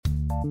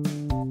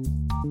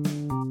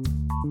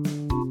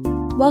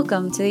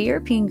Welcome to the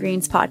European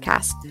Greens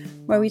podcast,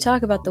 where we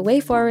talk about the way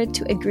forward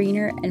to a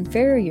greener and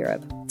fairer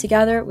Europe,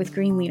 together with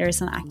green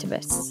leaders and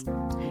activists.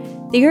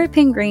 The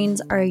European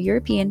Greens are a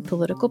European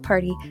political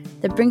party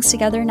that brings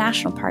together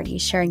national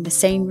parties sharing the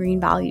same green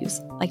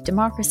values, like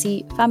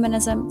democracy,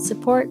 feminism,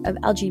 support of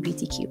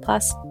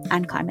LGBTQ+,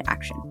 and climate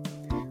action.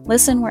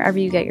 Listen wherever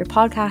you get your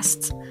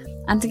podcasts,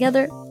 and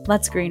together,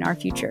 let's green our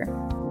future.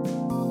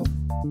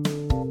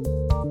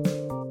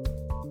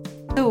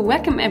 So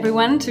welcome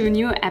everyone to a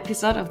new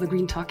episode of the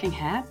Green Talking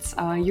Heads,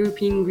 our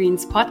European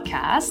Greens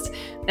podcast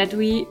that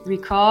we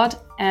record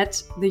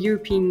at the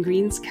European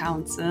Greens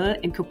Council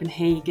in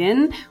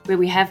Copenhagen, where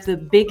we have the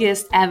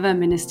biggest ever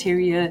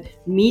ministerial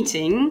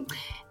meeting.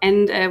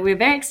 And we're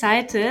very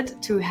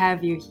excited to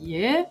have you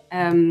here,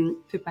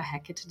 Pippa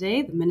Häcke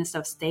today, the Minister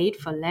of State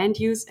for Land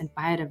Use and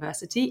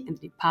Biodiversity in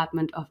the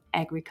Department of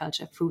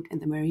Agriculture, Food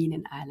and the Marine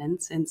in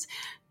Ireland since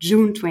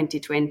June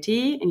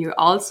 2020. And you're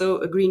also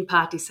a Green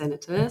Party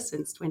senator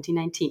since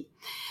 2019.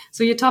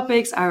 So your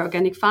topics are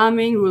organic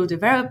farming, rural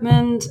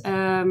development,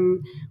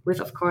 with,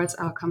 of course,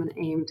 our common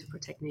aim to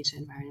protect nature,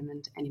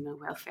 environment, animal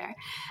welfare.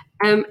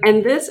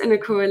 And this in a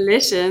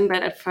coalition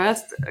that at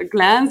first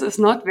glance is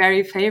not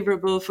very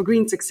favorable for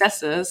green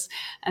successes.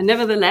 And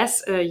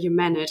nevertheless, you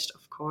managed,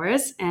 of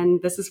course.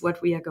 And this is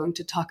what we are going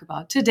to talk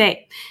about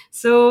today.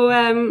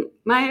 So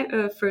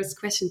my first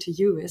question to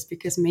you is,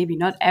 because maybe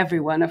not every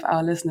one of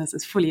our listeners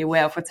is fully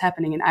aware of what's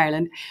happening in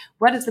Ireland,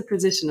 what is the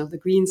position of the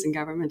Greens in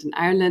government in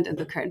Ireland in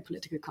the current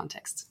political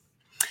context?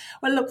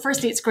 Well, look,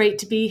 firstly, it's great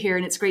to be here,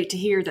 and it's great to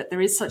hear that there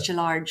is such a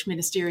large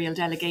ministerial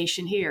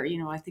delegation here. You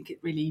know, I think it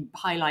really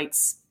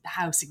highlights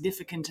how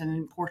significant and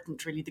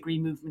important really the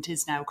Green movement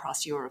is now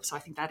across Europe. So I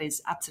think that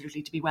is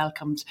absolutely to be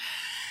welcomed.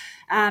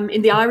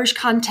 In the Irish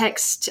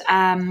context,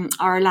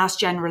 our last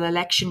general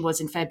election was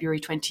in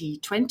February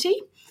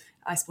 2020,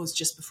 I suppose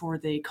just before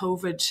the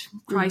COVID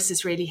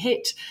crisis really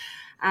hit.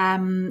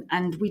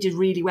 And we did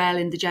really well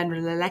in the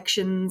general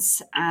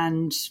elections,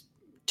 and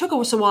took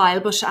us a while,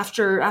 but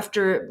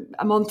after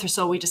a month or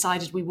so, we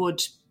decided we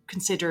would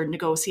consider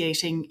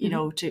negotiating,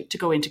 to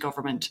go into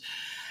government.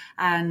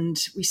 And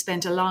we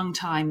spent a long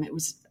time. It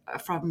was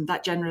from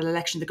that general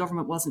election, the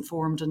government wasn't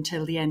formed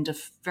until the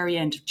very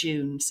end of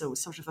June. So it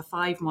was sort of a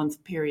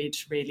 5-month period,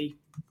 really,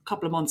 a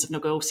couple of months of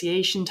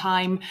negotiation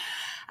time.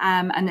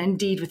 And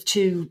indeed with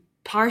two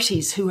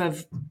parties who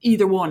have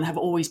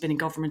always been in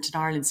government in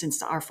Ireland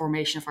since our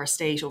formation of our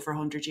state over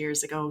 100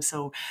 years ago.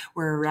 So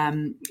we're,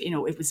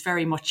 it was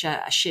very much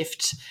a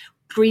shift.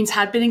 Greens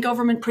had been in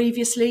government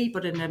previously,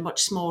 but in a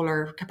much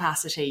smaller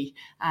capacity,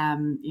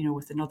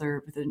 with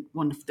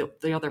one of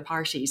the other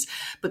parties.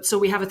 But so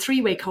we have a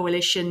 3-way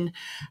coalition.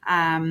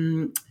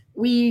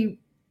 We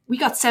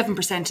got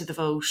 7% of the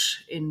vote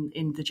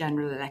in the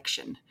general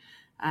election.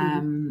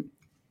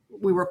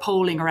 We were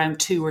polling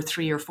around 2 or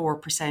 3 or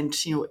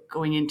 4%,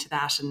 going into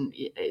that. And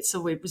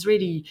so it was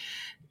really,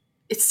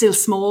 it's still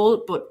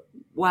small, but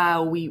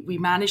wow, we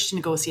managed to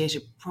negotiate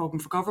a programme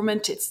for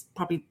government.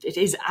 It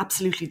is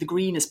absolutely the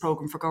greenest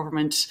programme for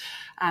government,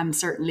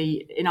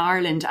 certainly in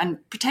Ireland and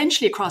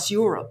potentially across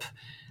Europe.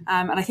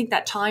 And I think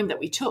that time that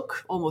we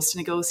took almost to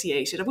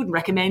negotiate it, I wouldn't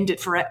recommend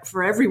it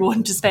for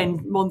everyone to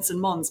spend months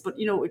and months, but,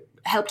 it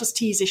helped us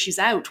tease issues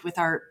out with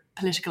our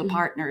political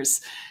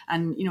partners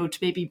and, to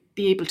maybe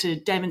be able to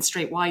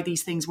demonstrate why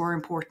these things were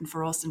important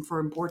for us and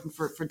important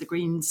for the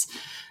Greens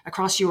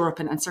across Europe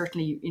and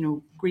certainly,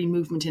 Green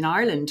movement in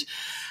Ireland.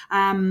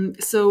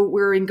 So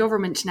we're in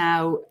government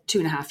now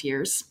 2.5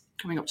 years,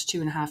 coming up to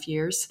 2.5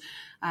 years.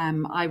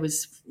 I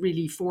was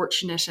really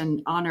fortunate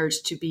and honoured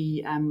to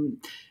be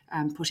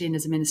put in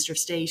as a Minister of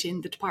State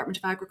in the Department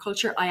of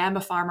Agriculture. I am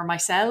a farmer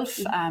myself.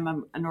 I'm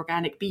an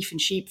organic beef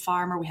and sheep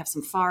farmer. We have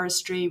some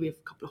forestry. We have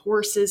a couple of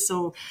horses.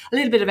 So a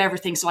little bit of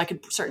everything. So I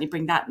could certainly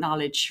bring that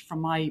knowledge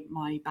from my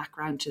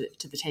background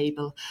to the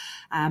table.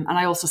 And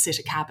I also sit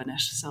at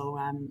cabinet. So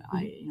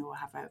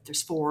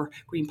there's 4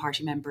 Green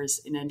Party members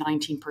in a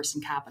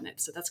 19-person cabinet.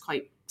 So that's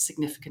quite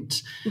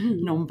significant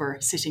number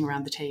sitting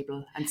around the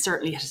table, and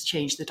certainly has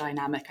changed the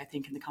dynamic, I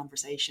think, in the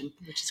conversation,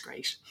 which is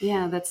great.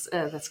 Yeah,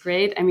 that's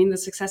great. I mean, the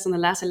success in the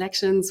last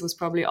elections was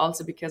probably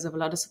also because of a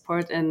lot of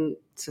support in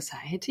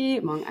society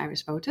among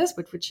Irish voters.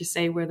 But would you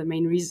say were the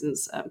main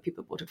reasons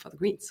people voted for the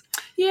Greens?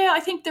 Yeah, I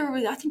think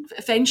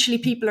eventually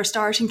people are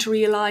starting to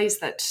realise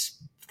that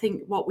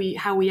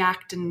how we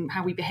act and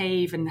how we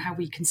behave and how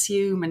we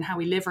consume and how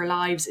we live our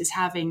lives is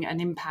having an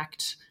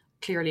impact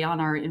clearly on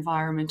our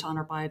environment, on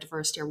our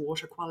biodiversity, our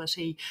water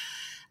quality.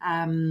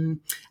 And,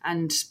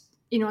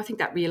 I think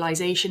that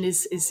realisation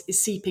is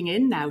seeping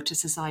in now to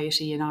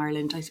society in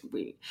Ireland. I think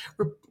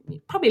we're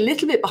probably a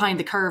little bit behind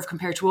the curve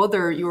compared to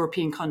other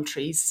European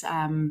countries.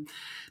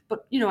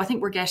 But, I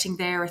think we're getting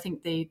there. I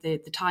think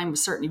the time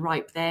was certainly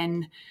ripe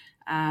then.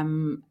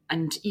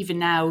 And even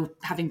now,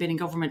 having been in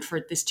government for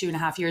this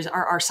 2.5 years,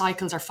 our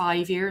cycles are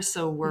 5 years.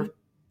 So we're a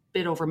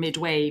bit over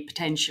midway,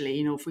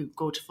 potentially, if we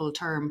go to full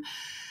term.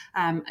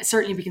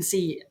 Certainly we can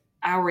see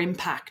our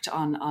impact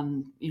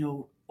on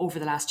over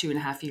the last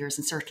 2.5 years,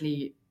 and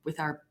certainly with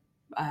our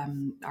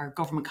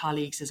government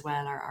colleagues as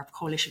well, our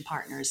coalition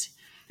partners.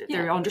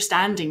 They're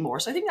understanding more.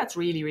 So I think that's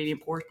really, really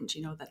important,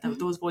 that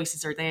those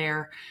voices are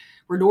there.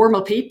 We're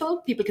normal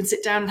people. People can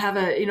sit down and have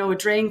a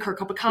drink or a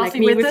cup of coffee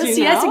like with us.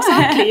 Yes,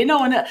 exactly. And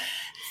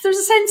there's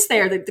a sense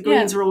there that the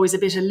Greens are always a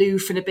bit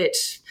aloof and a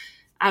bit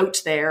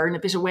out there and a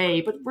bit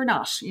away, but we're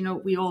not.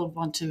 We all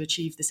want to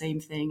achieve the same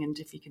thing, and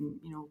if you can,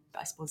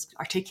 I suppose,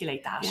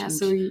 articulate that. Yeah,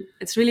 so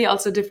it's really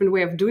also a different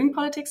way of doing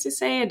politics, you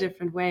say, a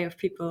different way of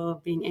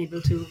people being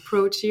able to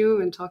approach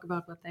you and talk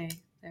about what they.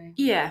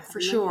 Yeah,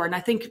 for sure. And I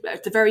think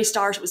at the very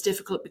start it was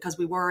difficult because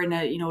we were in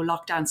a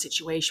lockdown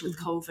situation with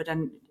COVID,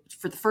 and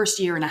for the first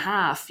year and a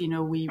half,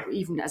 we,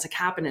 even as a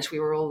cabinet, we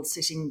were all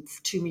sitting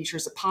 2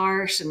 meters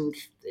apart, and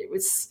it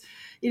was,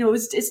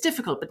 it's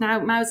difficult. But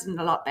now it's a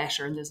lot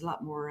better, and there's a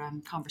lot more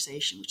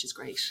conversation, which is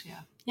great.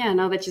 Yeah.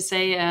 Now that you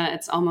say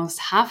it's almost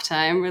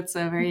halftime, it's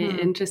very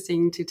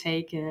interesting to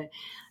take a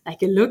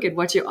look at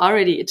what you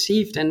already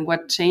achieved and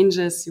what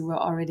changes you were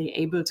already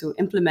able to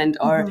implement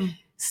or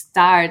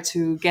start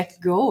to get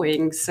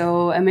going.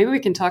 So maybe we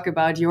can talk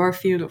about your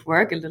field of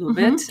work a little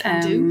bit.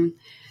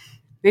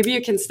 Maybe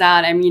you can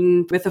start. I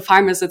mean, with the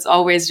farmers, it's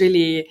always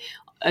really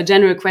a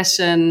general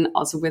question,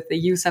 also with the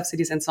EU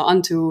subsidies and so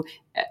on, to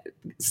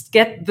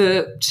get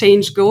the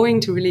change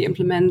going, to really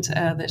implement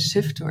the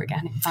shift to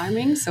organic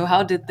farming. So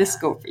how did this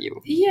go for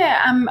you?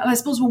 Yeah, I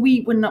suppose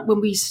when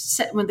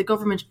the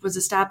government was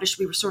established,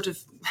 we were sort of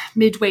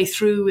midway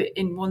through,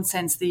 in one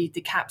sense, the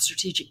CAP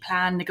strategic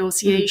plan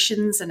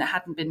negotiations, and it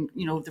hadn't been,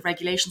 the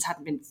regulations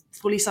hadn't been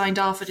fully signed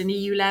off at an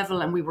EU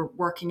level, and we were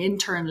working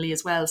internally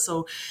as well.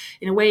 So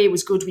in a way, it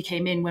was good we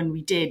came in when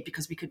we did,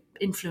 because we could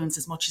influence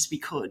as much as we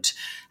could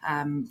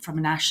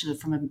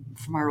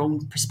from our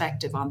own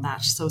perspective on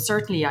that. So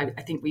certainly, I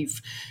think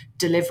we've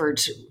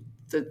delivered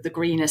the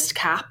greenest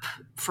CAP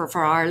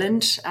for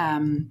Ireland.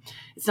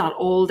 It's not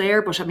all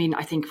there, but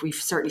I think we've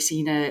certainly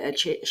seen a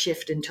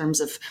shift in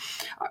terms of,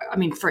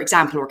 for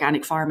example,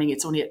 organic farming.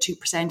 It's only at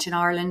 2% in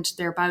Ireland,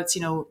 thereabouts,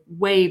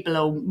 way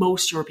below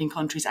most European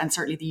countries and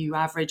certainly the EU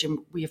average. And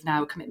we have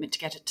now a commitment to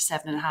get it to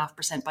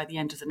 7.5% by the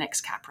end of the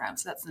next CAP round.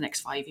 So that's the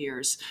next 5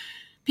 years.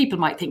 People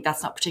might think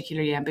that's not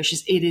particularly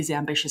ambitious. It is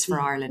ambitious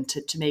for Ireland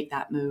to make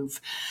that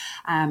move.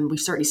 We've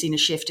certainly seen a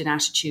shift in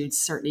attitudes,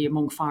 certainly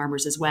among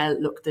farmers as well.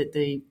 Look,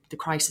 the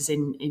crisis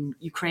in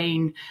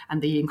Ukraine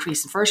and the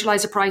increase in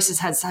fertilizer prices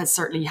has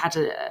certainly had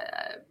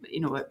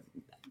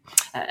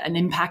an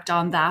impact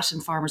on that,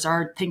 and farmers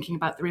are thinking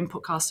about their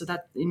input costs. So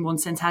that, in one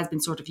sense, has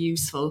been sort of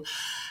useful.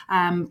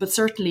 But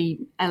certainly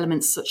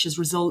elements such as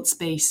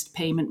results-based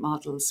payment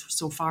models.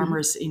 So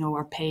farmers,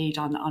 are paid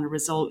on a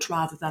result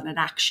rather than an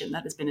action.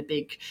 That has been a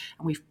big,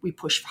 and we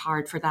push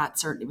hard for that,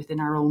 certainly within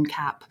our own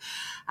CAP.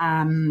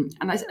 And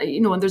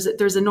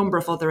there's a number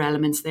of other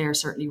elements there,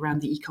 certainly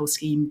around the eco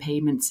scheme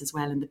payments as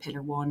well in the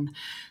Pillar 1,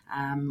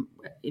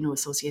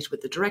 associated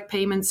with the direct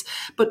payments.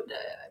 But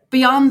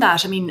beyond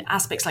that,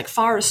 aspects like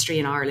forestry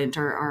in Ireland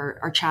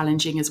are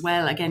challenging as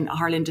well. Again,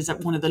 Ireland is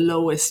at one of the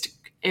lowest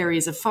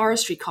areas of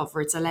forestry cover.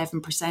 It's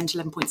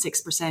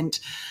 11.6%.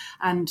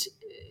 And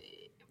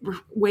we're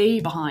way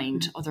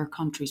behind other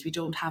countries. We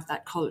don't have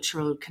that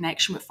cultural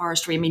connection with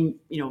forestry.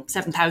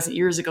 7,000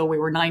 years ago, we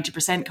were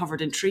 90%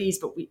 covered in trees,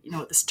 but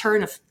at this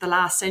turn of the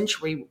last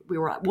century, we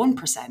were at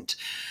 1%.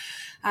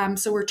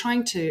 So we're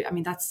trying to,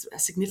 that's a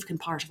significant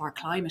part of our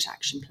climate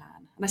action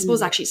plan. And I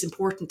suppose actually it's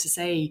important to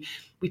say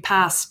we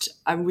passed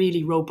a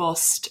really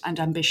robust and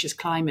ambitious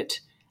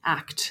climate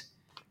act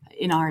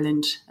in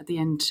Ireland at the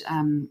end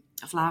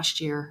of last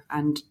year.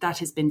 And that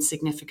has been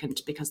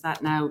significant because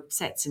that now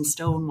sets in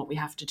stone what we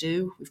have to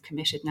do. We've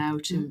committed now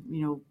to,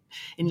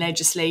 in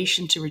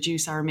legislation to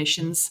reduce our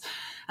emissions.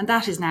 And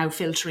that is now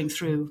filtering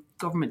through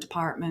government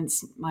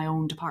departments, my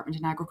own department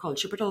in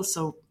agriculture, but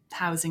also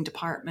housing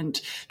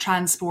department,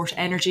 transport,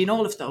 energy, and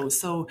all of those.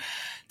 So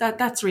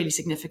that's really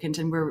significant.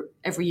 And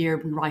every year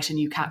we write a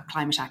new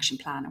climate action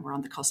plan, and we're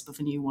on the cusp of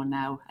a new one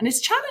now. And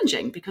it's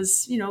challenging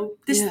because,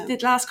 the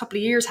last couple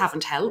of years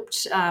haven't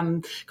helped.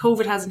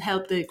 COVID hasn't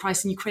helped. The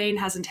crisis in Ukraine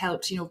hasn't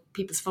helped.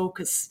 People's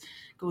focus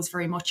goes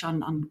very much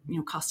on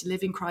cost of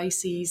living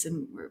crises,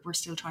 and we're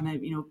still trying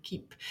to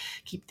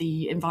keep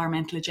the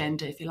environmental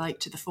agenda, if you like,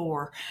 to the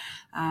fore.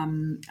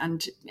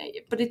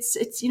 But it's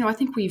I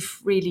think we've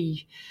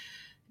really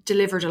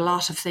delivered a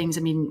lot of things.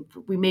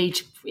 We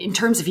made, in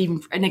terms of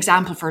even an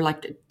example for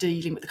like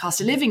dealing with the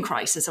cost of living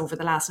crisis over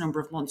the last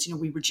number of months,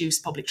 we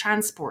reduced public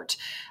transport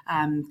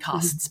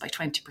costs by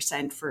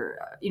 20% for,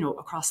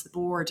 across the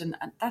board. And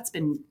that's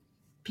been,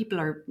 people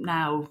are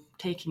now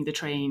taking the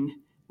train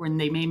when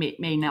they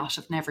may not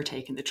have never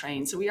taken the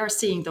train. So we are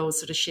seeing those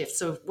sort of shifts.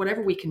 So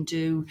whatever we can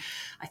do,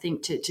 I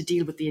think, to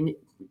deal with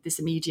this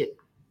immediate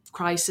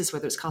crisis,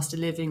 whether it's cost of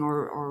living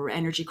or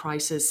energy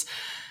crisis,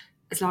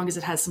 as long as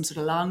it has some sort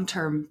of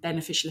long-term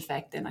beneficial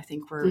effect, then I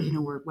think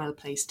we're well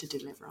placed to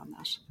deliver on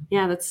that.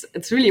 Yeah,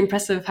 it's really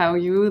impressive how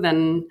you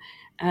then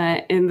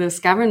in this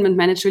government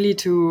managed really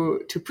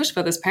to push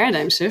for this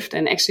paradigm shift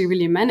and actually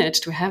really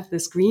managed to have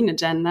this green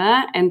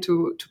agenda and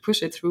to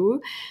push it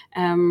through,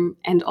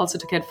 and also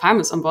to get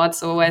farmers on board.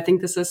 So I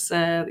think this is,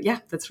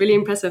 that's really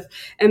impressive.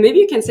 And maybe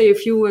you can say a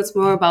few words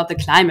more about the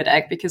Climate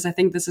Act, because I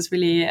think this is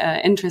really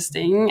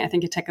interesting. I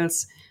think it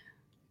tackles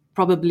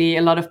probably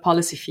a lot of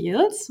policy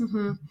fields.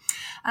 Mm-hmm.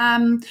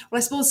 Well, I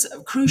suppose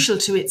crucial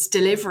to its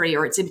delivery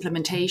or its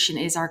implementation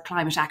is our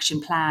climate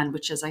action plan,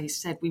 which, as I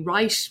said, we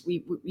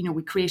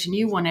create a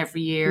new one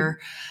every year.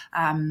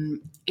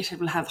 It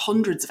will have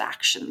hundreds of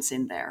actions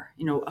in there,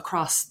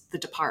 across the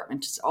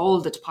departments,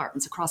 all the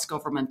departments across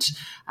government.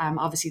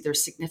 Obviously,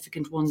 there's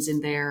significant ones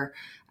in there.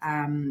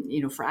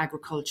 For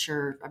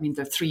agriculture,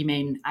 the three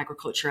main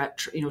agriculture,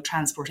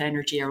 transport,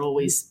 energy are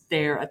always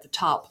there at the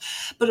top.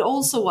 But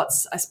also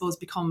what's, I suppose,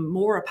 become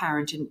more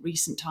apparent in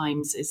recent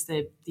times is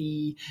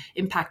the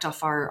impact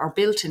of our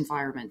built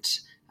environment.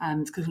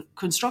 The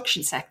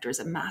construction sector is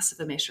a massive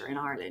emitter in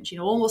Ireland,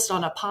 almost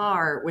on a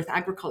par with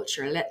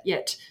agriculture,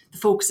 yet the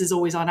focus is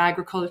always on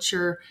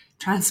agriculture,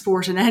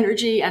 transport and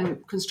energy,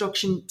 and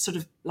construction sort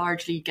of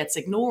largely gets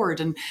ignored.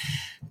 And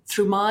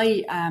through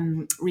my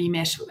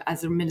remit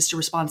as the minister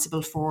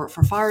responsible for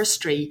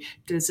forestry,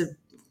 there's a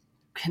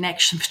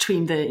connection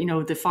between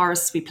the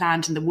forests we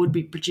plant and the wood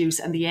we produce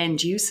and the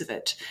end use of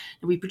it.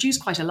 And we produce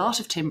quite a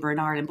lot of timber in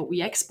Ireland, but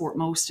we export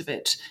most of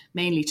it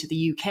mainly to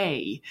the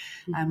UK.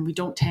 And we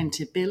don't tend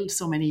to build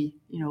so many,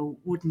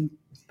 wooden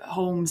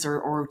homes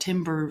or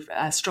timber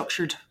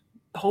structured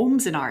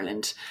homes in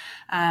Ireland.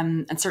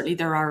 And certainly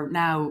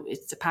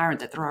it's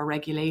apparent that there are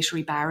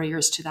regulatory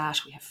barriers to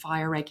that. We have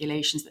fire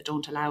regulations that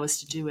don't allow us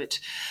to do it.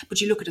 But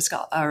you look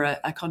at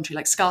a country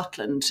like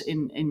Scotland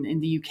in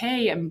the UK,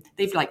 and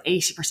they've like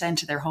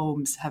 80% of their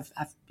homes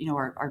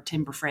are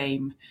timber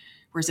frame,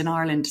 whereas in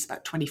Ireland it's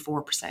about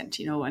 24%,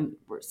 and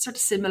we're sort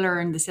of similar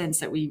in the sense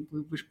that we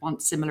would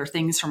want similar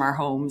things from our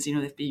homes,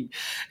 they'd be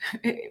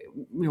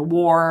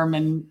warm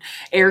and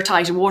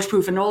airtight and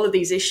waterproof and all of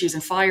these issues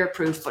and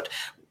fireproof, but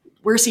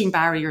we're seeing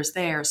barriers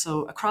there.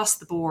 So across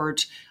the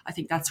board, I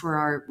think that's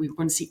where we're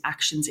going to see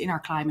actions in our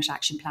climate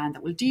action plan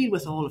that will deal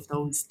with all of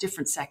those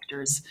different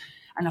sectors.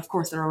 And of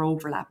course, there are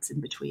overlaps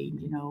in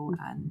between,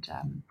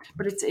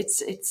 but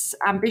it's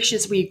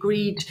ambitious. We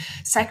agreed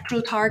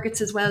sectoral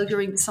targets as well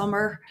during the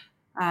summer.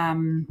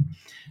 And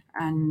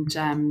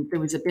there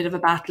was a bit of a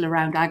battle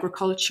around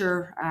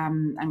agriculture,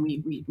 and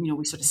we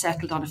sort of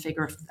settled on a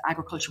figure of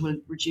agriculture will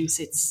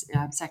reduce its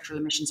sectoral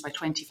emissions by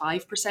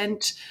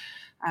 25%.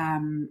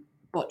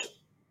 But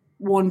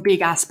one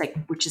big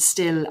aspect, which is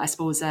still, I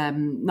suppose,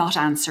 not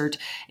answered,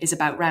 is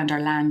around our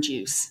land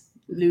use.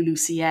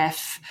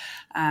 LULUCF,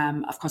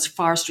 of course,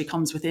 forestry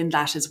comes within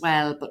that as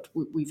well, but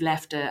we've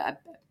left a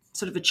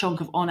sort of a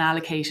chunk of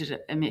unallocated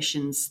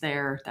emissions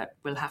there that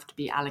will have to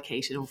be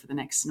allocated over the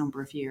next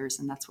number of years.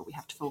 And that's what we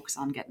have to focus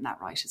on, getting that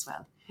right as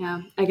well.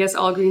 Yeah, I guess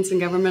all Greens in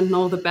government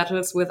know the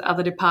battles with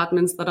other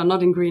departments that are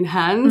not in green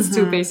hands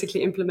to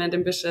basically implement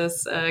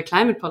ambitious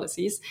climate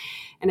policies.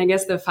 And I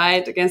guess the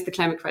fight against the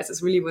climate crisis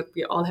is really what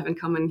we all have in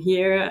common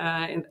here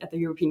at the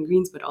European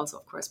Greens, but also,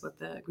 of course, what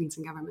the Greens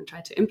in government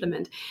try to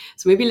implement.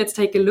 So maybe let's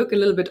take a look a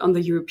little bit on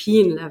the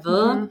European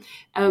level.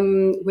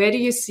 Where do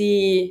you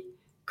see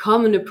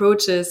common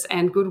approaches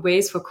and good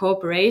ways for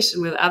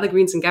cooperation with other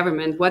Greens in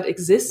government? What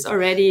exists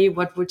already?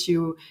 What would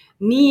you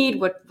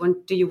need? What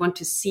do you want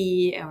to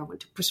see or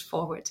want to push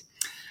forward?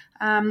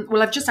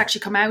 Well, I've just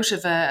actually come out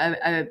of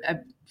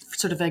a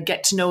sort of a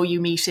get-to-know-you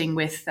meeting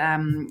with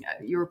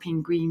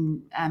European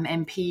Green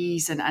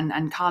MPs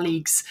and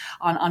colleagues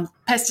on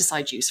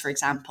pesticide use, for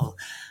example.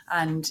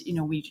 And,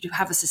 we do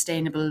have a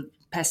sustainable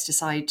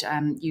pesticide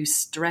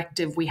use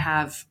directive. We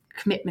have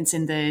commitments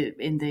in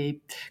the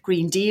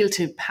Green Deal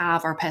to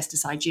halve our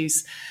pesticide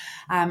use.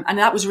 And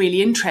that was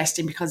really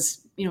interesting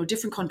because,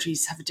 different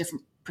countries have a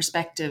different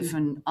perspective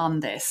on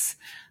this.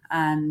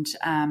 And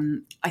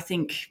I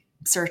think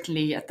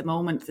certainly at the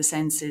moment, the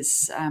sense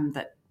is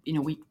that,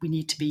 we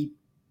need to be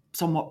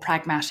somewhat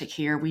pragmatic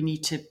here. We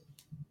need to,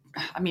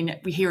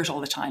 we hear it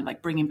all the time,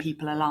 like bringing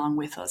people along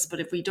with us. But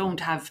if we don't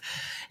have,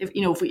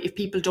 if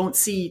people don't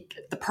see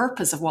the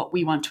purpose of what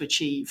we want to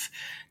achieve,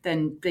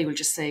 then they will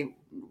just say,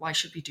 why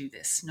should we do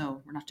this?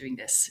 No, we're not doing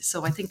this.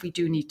 So I think we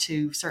do need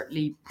to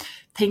certainly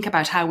think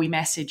about how we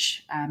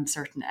message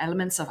certain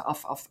elements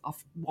of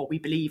what we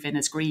believe in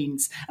as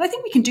Greens. And I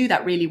think we can do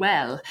that really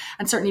well.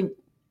 And certainly,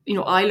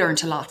 I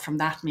learned a lot from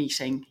that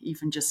meeting,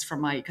 even just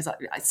from because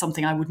it's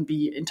something I wouldn't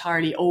be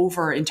entirely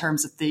over in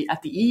terms of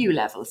at the EU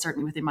level,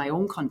 certainly within my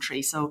own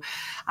country. So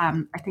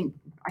I think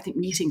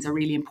meetings are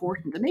really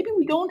important, and maybe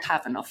we don't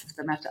have enough of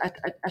them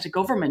at a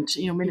government,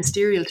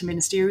 ministerial to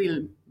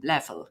ministerial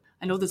level.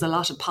 I know there's a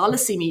lot of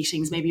policy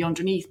meetings maybe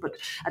underneath, but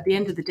at the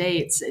end of the day,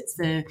 it's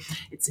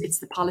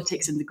the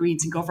politics and the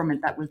Greens in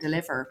government that will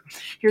deliver.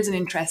 Here's an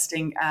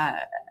interesting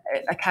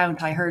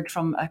account I heard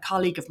from a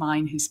colleague of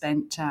mine who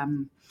spent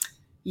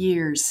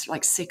years,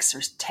 like 6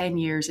 or 10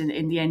 years in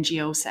the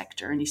NGO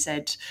sector. And he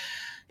said,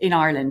 in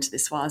Ireland,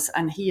 this was,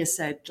 and he has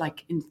said,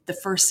 like, in the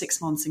first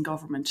 6 months in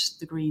government,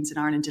 the Greens in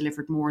Ireland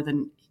delivered more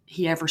than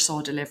he ever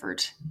saw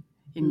delivered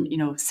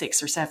in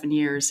 6 or 7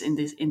 years in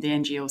the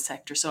NGO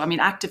sector. So I mean,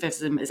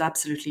 activism is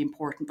absolutely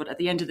important, but at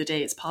the end of the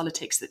day, it's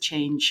politics that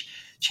change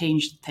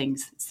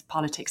things. It's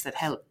politics that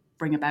help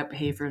bring about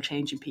behavioural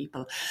change in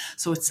people.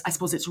 So I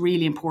suppose it's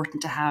really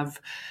important to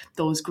have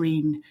those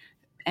Green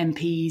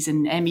MPs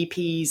and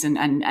MEPs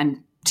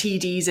and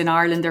TDs in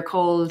Ireland, they're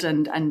called,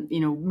 and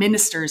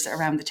ministers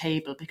around the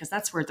table, because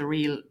that's where the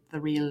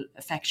real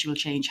effectual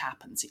change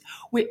happens.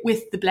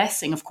 With the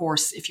blessing, of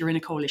course, if you're in a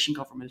coalition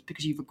government,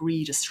 because you've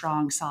agreed a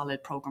strong,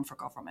 solid programme for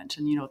government,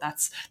 and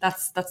that's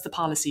the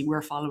policy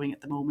we're following at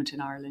the moment in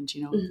Ireland.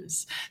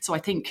 So I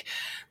think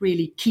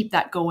really keep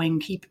that going,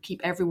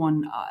 keep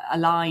everyone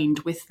aligned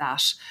with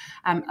that,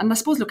 and I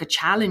suppose a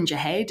challenge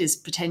ahead is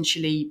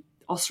potentially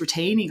us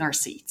retaining our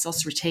seats,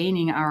 us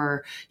retaining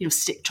our,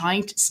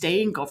 trying to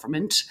stay in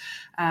government,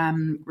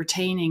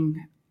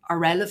 retaining our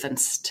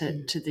relevance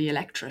to the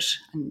electorate.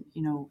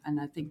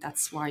 And I think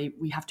that's why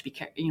we have to be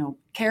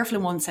careful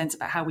in one sense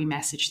about how we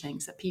message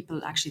things, that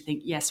people actually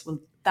think, yes, well,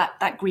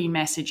 that green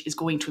message is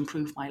going to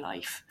improve my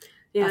life.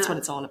 Yeah. That's what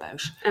it's all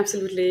about.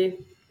 Absolutely.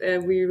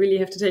 We really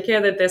have to take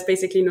care that there's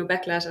basically no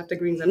backlash after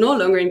Greens are no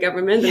longer in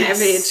government, and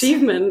every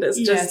achievement is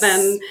just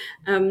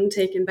then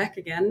taken back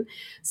again.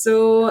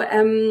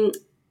 So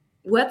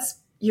what's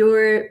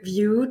your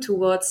view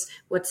towards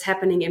what's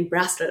happening in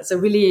Brussels? So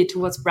really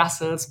towards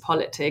Brussels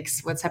politics,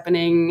 what's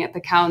happening at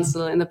the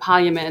council, in the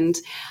parliament?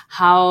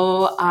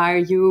 How are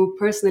you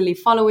personally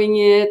following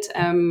it?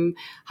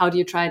 How do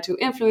you try to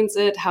influence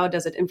it? How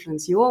does it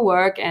influence your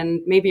work?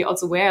 And maybe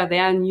also where are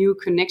there new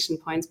connection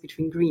points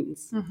between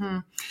Greens? Mm-hmm.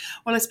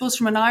 Well, I suppose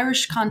from an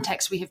Irish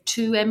context, we have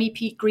 2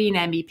 Green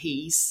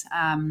MEPs,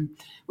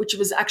 which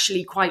was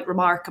actually quite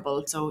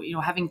remarkable. So,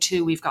 having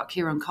 2, we've got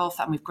Kieran Cuff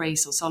and we've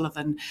Grace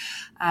O'Sullivan.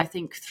 I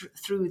think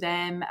through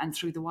them and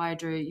through the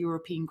wider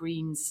European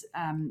Greens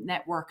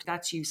network,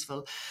 that's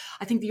useful.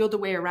 I think the other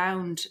way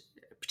around,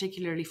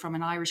 particularly from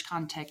an Irish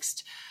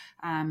context,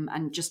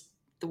 and just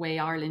the way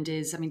Ireland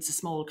is, I mean, it's a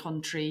small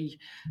country,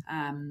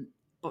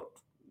 but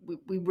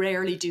we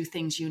rarely do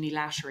things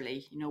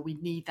unilaterally. We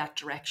need that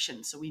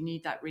direction. So we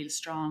need that real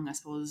strong, I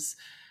suppose,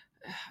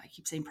 I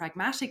keep saying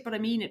pragmatic, but I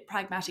mean it,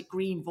 pragmatic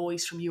green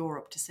voice from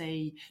Europe to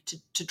say,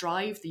 to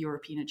drive the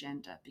European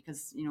agenda,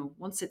 because,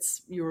 once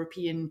it's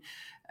European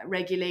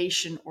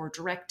regulation or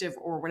directive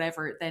or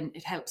whatever, then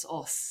it helps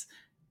us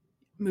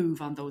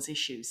move on those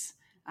issues.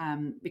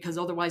 Because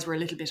otherwise we're a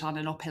little bit on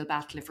an uphill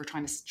battle if we're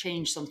trying to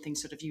change something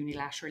sort of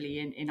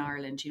unilaterally in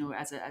Ireland,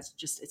 as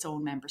just its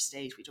own member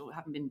state. We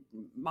haven't been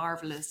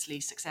marvellously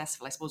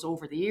successful, I suppose,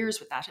 over the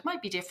years with that. It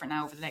might be different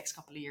now over the next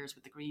couple of years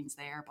with the Greens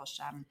there, but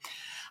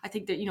I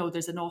think that,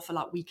 there's an awful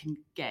lot we can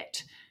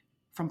get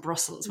from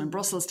Brussels. When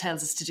Brussels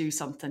tells us to do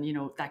something,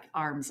 that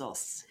arms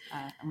us,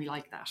 and we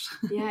like that.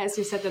 Yeah, as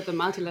you said, that the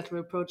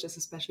multilateral approach is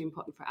especially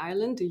important for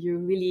Ireland. Do you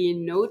really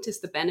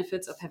notice the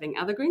benefits of having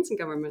other Greens in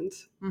government?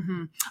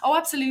 Mm-hmm. Oh,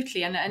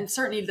 absolutely, and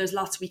certainly there's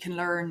lots we can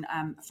learn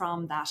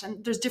from that.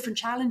 And there's different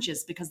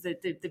challenges, because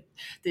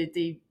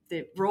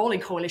we're all in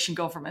coalition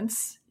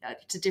governments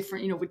to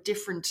different, with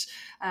different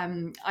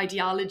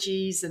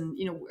ideologies, and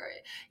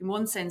in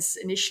one sense,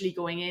 initially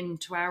going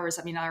into ours,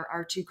 I mean,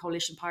 our 2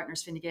 coalition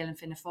partners, Fine Gael and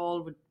Fianna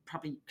Fáil, would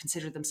probably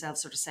consider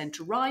themselves sort of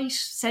centre-right,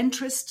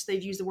 centrist.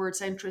 They'd use the word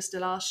centrist a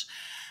lot,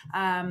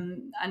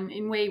 and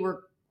in a way,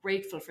 we're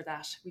grateful for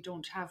that. We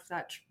don't have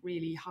that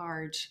really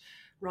hard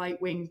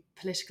right-wing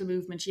political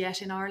movement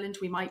yet in Ireland.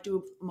 We might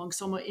do among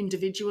some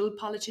individual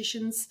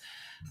politicians.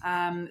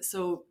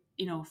 So,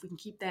 if we can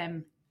keep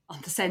them on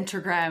the centre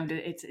ground,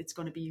 it's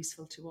going to be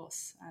useful to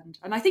us.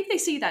 And I think they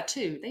see that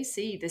too. They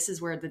see this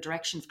is where the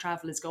direction of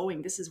travel is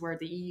going. This is where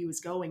the EU is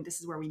going. This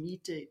is where we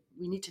need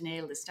to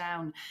nail this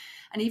down.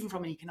 And even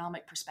from an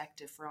economic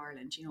perspective for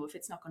Ireland, if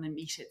it's not going to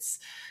meet its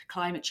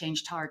climate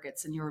change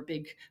targets and you're a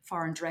big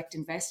foreign direct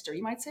investor,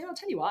 you might say, I'll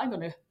tell you what, I'm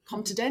going to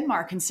come to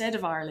Denmark instead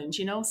of Ireland,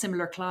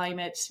 similar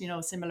climate,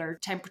 similar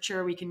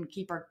temperature. We can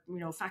keep our,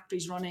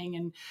 factories running.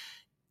 And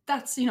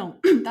that's,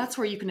 that's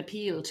where you can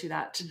appeal to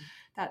that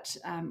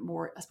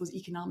more, I suppose,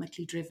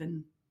 economically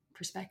driven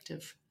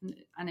perspective,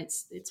 and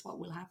it's what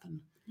will happen.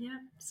 Yeah.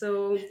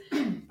 So,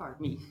 pardon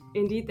me.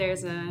 Indeed,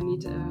 there's a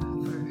need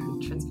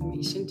for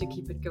transformation to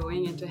keep it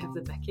going and to have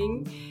the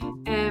backing.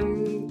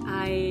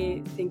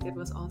 I think that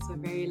was also a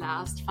very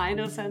last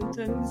final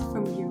sentence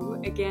from you.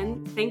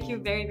 Again, thank you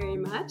very, very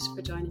much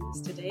for joining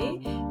us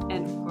today,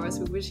 and of course,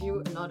 we wish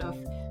you a lot of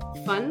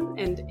fun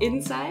and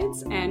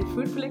insights and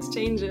fruitful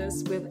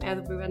exchanges with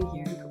everyone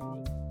here in Copenhagen.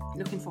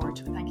 Looking forward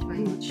to it. Thank you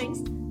very much. Thanks.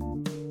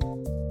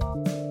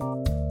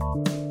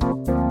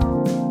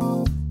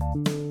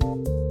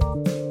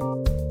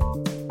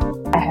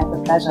 I have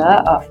the pleasure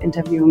of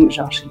interviewing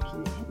Georges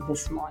Riquier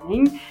this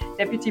morning,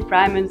 Deputy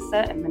Prime Minister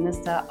and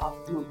Minister of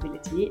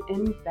Mobility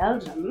in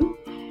Belgium.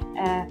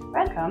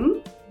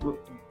 Welcome.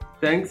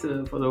 Thanks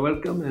for the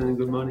welcome, and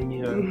good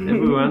morning,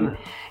 everyone.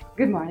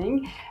 Good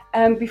morning.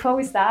 Before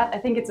we start, I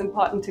think it's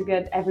important to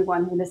get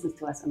everyone who listens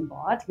to us on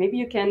board. Maybe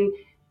you can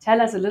tell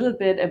us a little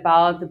bit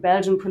about the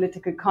Belgian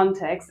political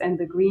context and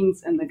the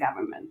Greens in the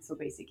government. So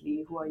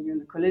basically, who are you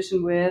in a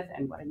coalition with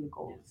and what are your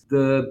goals?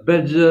 The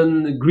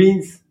Belgian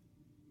Greens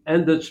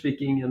and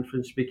Dutch-speaking and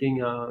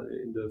French-speaking are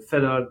in the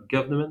federal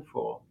government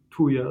for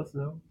 2 years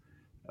now.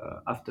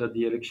 After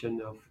the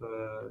election of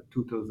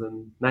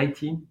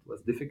 2019, it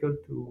was difficult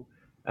to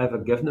have a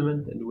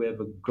government, and we have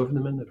a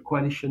government, a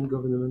coalition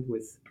government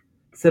with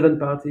 7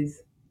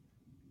 parties,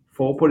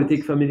 4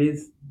 political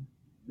families,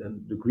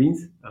 and the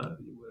Greens,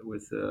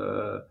 with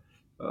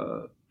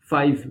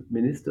 5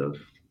 ministers,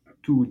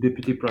 2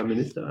 deputy prime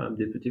minister. I'm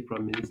deputy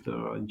prime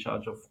minister in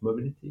charge of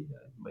mobility.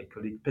 My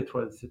colleague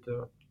Petra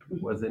Sutter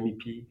was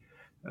MEP,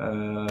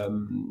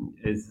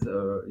 is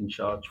in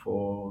charge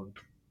for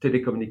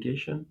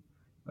telecommunication.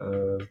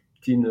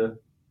 Tine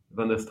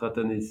van der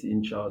Straten is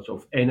in charge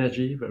of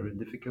energy, very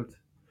difficult.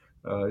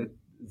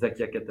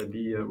 Zakia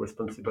Katabi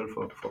responsible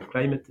for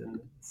climate, and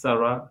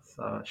Sarah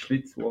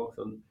Schlitz works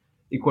on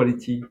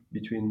equality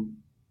between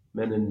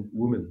men and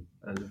women,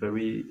 and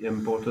very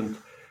important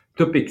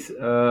topics.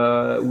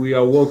 We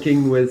are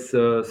working with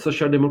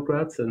Social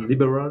Democrats and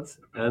Liberals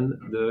and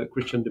the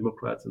Christian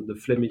Democrats and the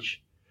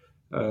Flemish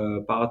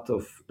part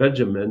of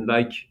Belgium. And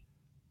like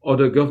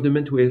other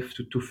government, we have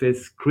to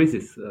face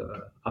crisis.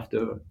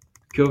 After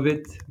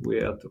COVID, we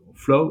had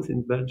floods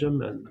in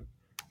Belgium, and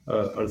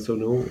also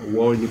now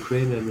war in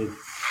Ukraine and its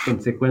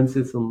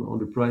consequences on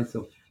the price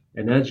of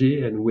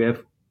energy. And we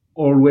have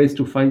always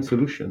to find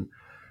solution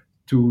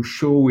to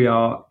show we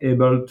are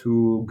able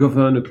to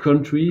govern a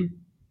country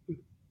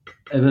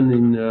even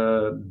in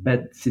a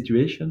bad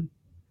situation.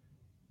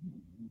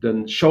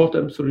 Then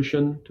short-term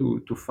solution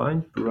to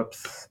find,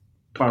 perhaps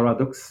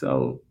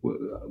paradoxal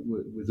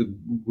with a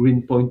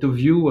green point of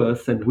view,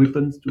 send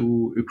weapons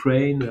to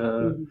Ukraine,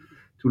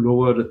 to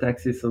lower the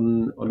taxes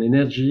on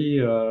energy,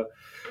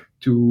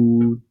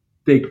 to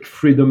take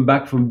freedom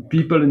back from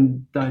people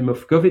in time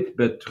of COVID.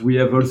 But we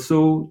have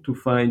also to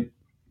find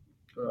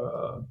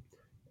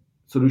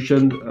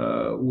solutions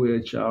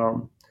which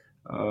are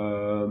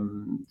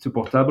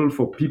supportable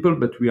for people,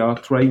 but we are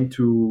trying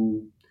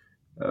to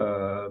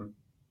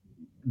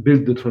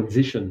build the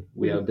transition.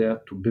 We are there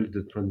to build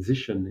the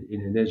transition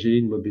in energy,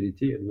 in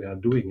mobility, and we are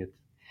doing it,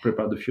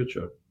 prepare the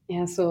future.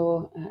 Yeah,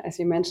 so as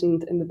you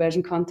mentioned, in the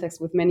Belgian context,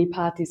 with many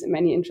parties and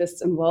many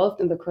interests involved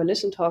in the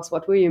coalition talks,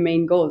 what were your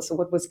main goals? So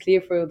what was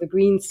clear for the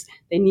Greens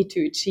they need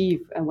to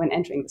achieve when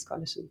entering this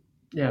coalition?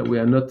 Yeah, we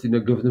are not in a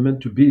government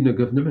to be in a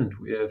government.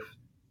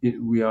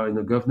 We are in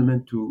a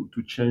government to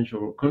change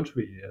our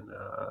country, and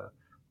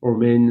our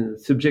main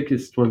subject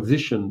is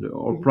transition.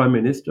 Our prime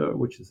minister,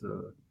 which is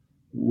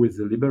with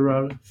the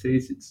liberal,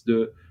 says it's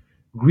the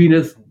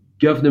greenest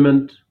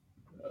government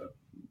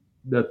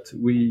that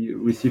we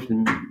received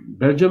in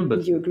Belgium.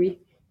 But you agree?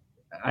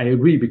 I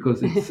agree,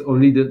 because it's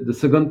only the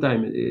second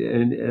time,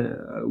 and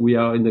we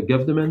are in the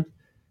government.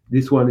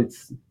 This one,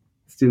 it's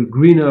still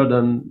greener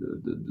than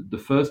the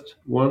first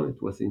one.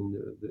 It was in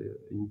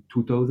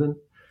 2000.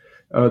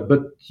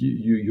 But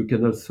you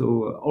can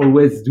also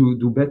always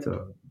do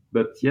better.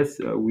 But yes,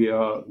 we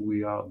are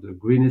the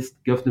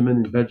greenest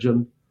government in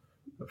Belgium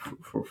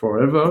for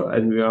forever,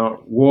 and we are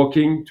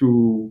working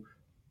to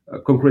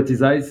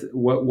concretize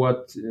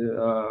what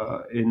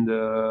in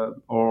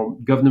our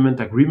government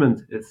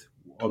agreement is.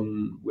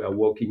 We are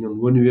working on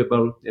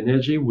renewable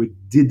energy. We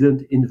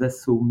didn't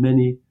invest so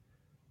many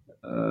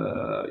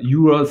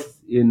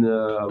euros in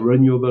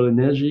renewable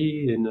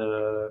energy, in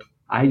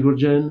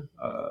hydrogen.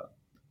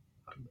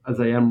 As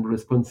I am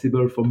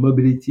responsible for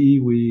mobility,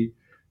 we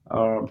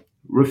are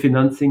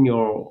refinancing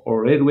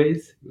our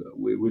railways.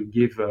 We will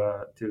give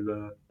till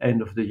the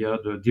end of the year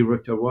the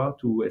direct award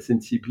to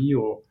SNCB,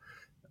 or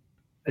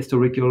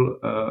historical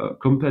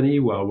company.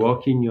 We are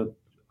working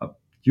at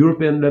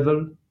European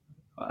level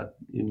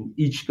in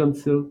each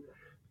council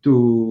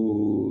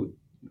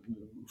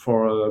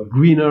for a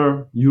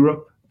greener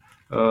Europe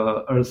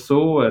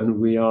also, and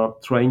we are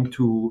trying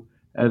to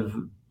have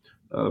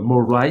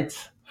more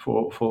rights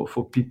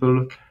for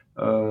people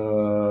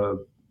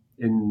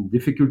in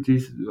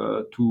difficulties,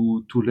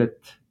 to let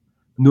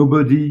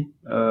nobody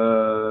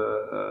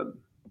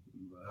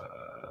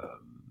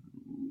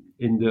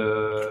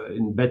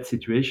in bad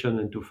situation,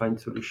 and to find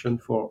solution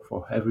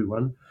for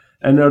everyone,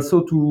 and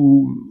also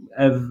to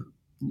have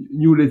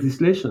new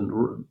legislation,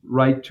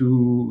 right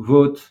to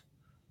vote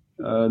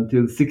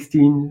until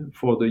 16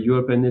 for the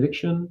European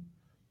election,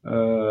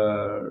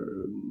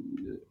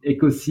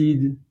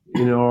 ecocide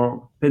in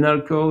our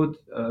penal code,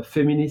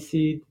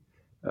 feminicide,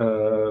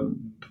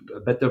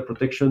 better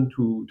protection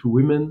to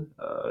women.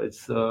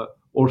 It's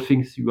all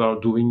things you are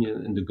doing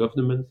in the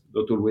government,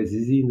 not always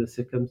easy in the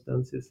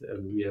circumstances,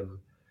 and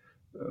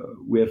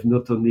we have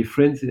not only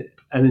friends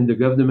and in the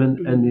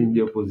government and in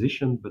the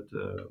opposition, but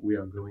we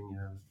are going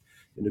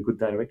in a good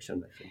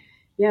direction, I think.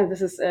 Yeah,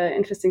 this is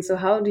interesting. So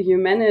how do you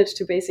manage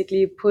to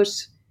basically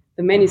push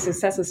the many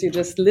successes you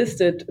just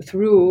listed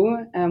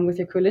through with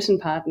your coalition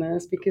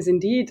partners? Because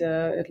indeed,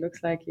 it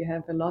looks like you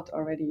have a lot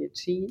already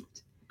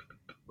achieved.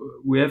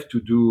 we have to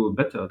do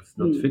better. It's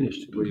not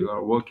finished. We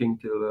are working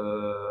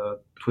till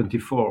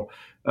 24.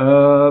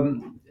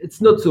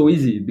 It's not so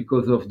easy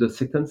because of the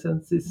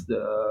circumstances.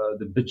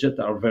 The budget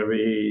are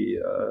very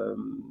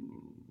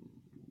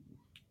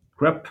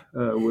crap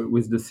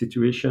with the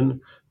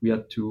situation. We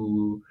had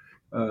to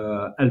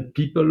help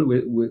people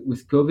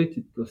with COVID.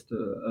 It cost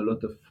a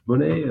lot of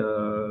money.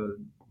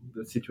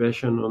 The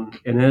situation on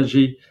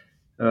energy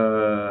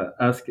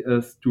ask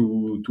us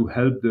to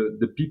help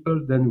the people.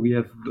 Then we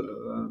have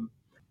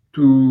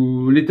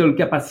too little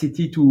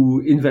capacity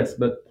to invest,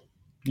 but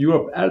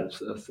Europe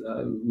helps us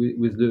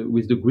with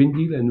the Green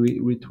Deal, and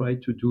we try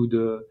to do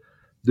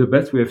the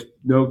best. We have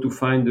now to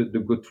find the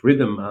good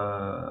rhythm.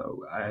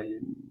 I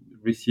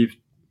received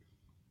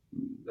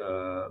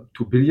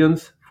 2 billion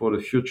for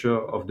the future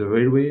of the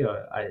railway.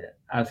 I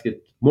ask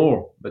it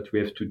more, but we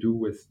have to do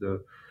with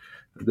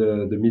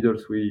the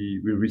middles we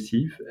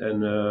receive,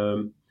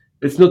 and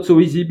it's not so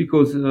easy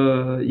because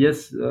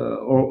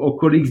our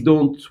colleagues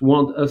don't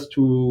want us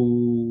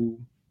to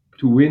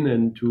win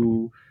and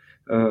to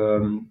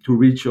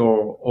reach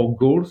our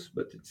goals,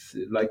 but it's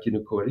like in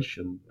a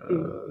coalition.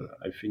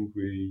 I think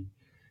we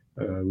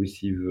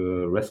receive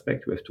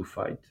respect. We have to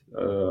fight.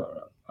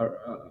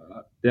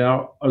 There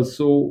are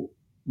also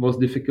most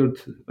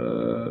difficult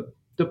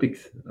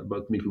topics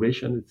about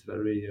migration. It's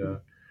very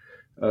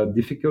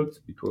difficult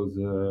because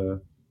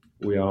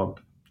we are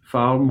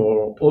far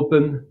more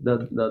open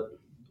than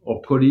our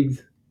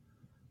colleagues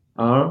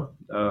are.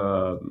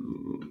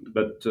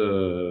 But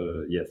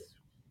yes,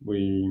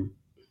 we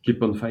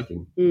keep on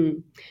fighting.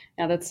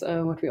 Yeah, that's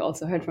what we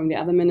also heard from the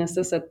other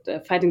ministers,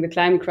 that fighting the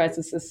climate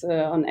crisis is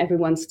on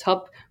everyone's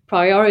top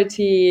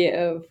priority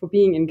for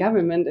being in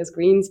government as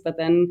Greens. But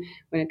then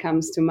when it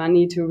comes to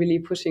money, to really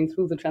pushing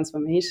through the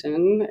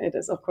transformation, it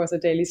is, of course, a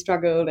daily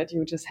struggle that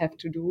you just have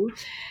to do.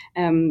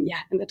 And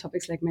the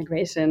topics like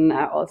migration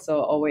are also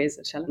always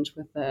a challenge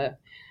with the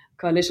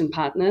coalition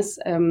partners.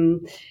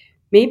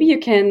 Maybe you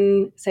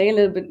can say a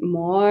little bit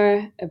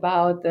more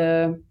about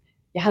the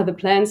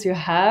plans you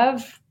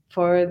have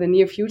for the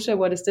near future,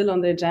 what is still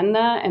on the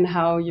agenda, and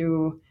how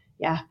you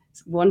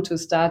want to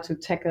start to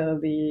tackle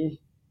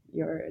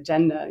your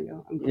agenda.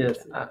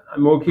 Yes,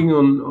 I'm working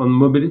on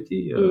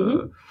mobility,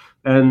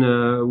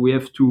 and we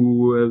have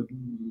to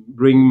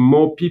bring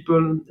more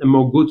people and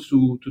more goods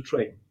to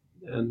train,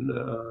 and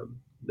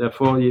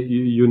therefore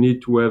you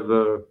need to have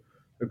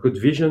a good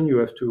vision. You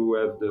have to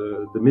have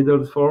the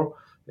middle for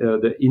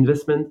the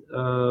investment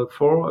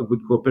for a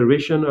good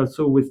cooperation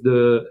also with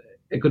the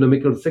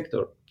economical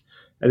sector.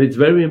 And it's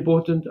very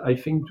important, I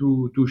think,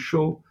 to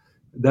show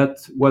that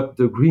what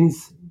the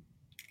Greens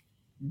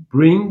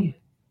bring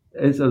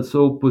is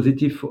also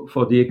positive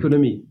for the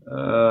economy.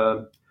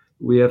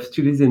 We have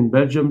studies in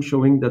Belgium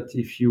showing that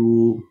if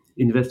you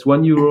invest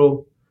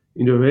 €1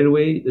 in a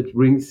railway, that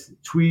brings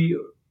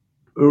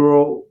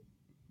 €3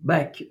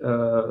 back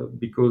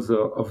because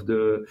of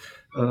the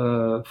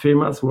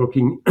firms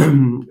working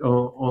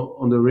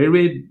on the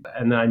railway.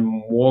 And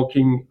I'm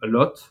working a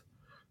lot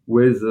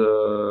with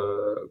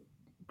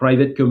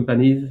private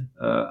companies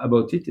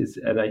about it,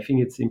 and I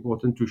think it's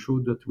important to show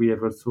that we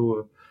have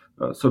also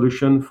a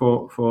solution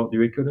for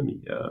the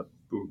economy.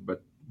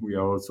 But we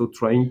are also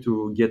trying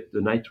to get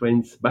the night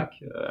trains back.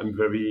 I'm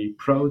very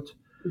proud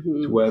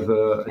to have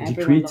a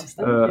decree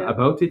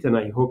about it, and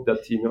I hope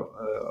that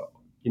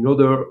in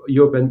other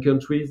European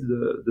countries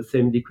the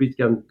same decree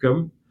can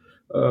come.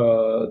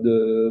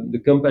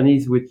 The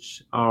companies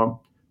which are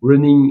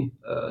running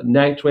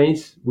night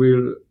trains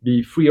will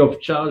be free of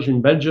charge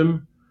in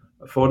Belgium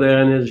for their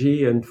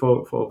energy and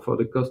for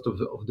the cost of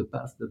the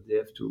past that they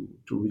have to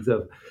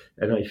reserve.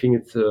 And I think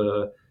it's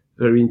a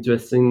very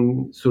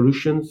interesting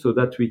solution so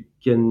that we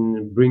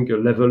can bring a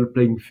level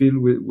playing field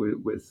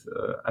with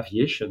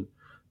aviation.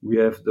 We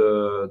have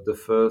the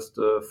first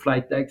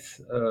flight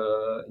tax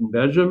in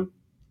Belgium,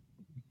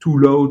 too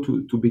low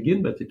to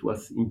begin, but it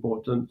was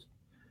important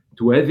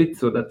to have it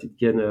so that it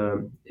can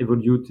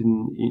evolve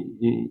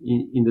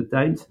in the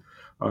times.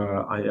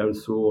 I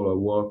also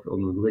work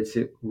on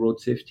road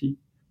safety.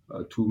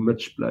 Too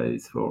much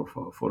place for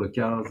the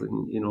cars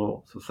in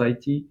our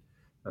society,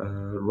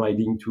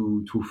 riding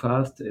too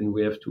fast, and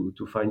we have to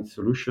find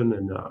solution,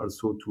 and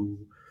also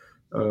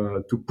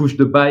to push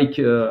the bike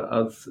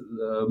as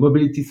a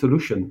mobility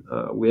solution.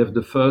 We have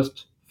the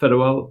first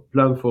federal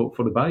plan for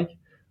the bike.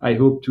 I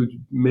hope to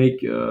make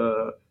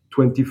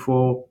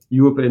 24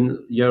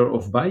 European year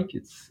of bike.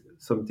 It's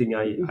something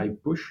I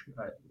push.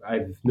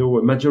 I know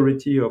a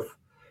majority of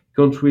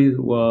countries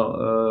who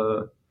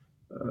are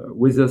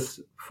with us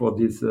for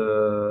this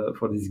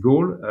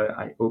goal.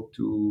 I hope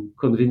to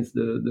convince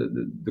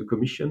the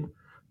Commission.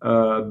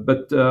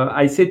 But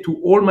I say to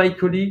all my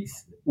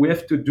colleagues, we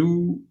have to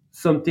do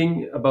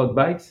something about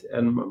bikes.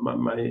 And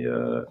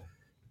my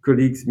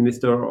colleagues,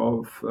 Minister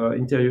of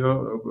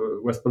Interior,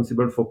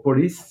 responsible for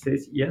police,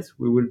 says yes,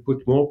 we will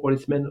put more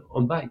policemen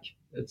on bike.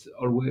 It's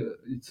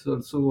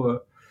also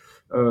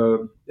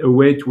a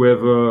way to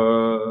have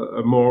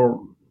a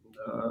more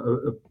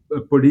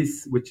a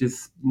police which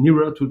is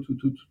nearer to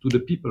the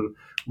people.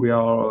 We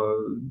are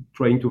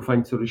trying to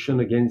find solution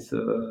against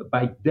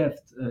bike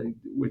theft,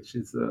 which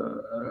is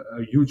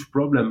a huge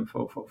problem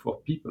for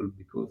people,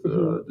 because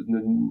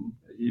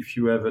if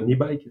you have an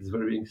e-bike, it's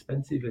very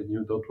expensive and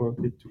you don't want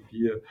it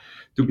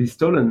to be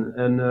stolen.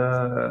 And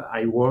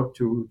I work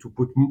to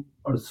put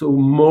also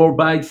more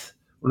bikes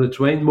on the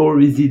train more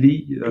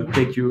easily.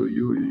 Take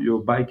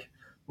your bike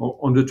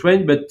on the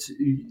train, but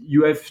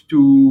you have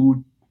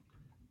to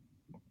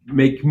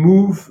make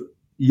move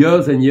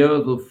years and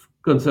years of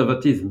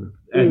conservatism,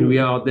 and we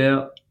are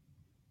there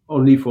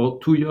only for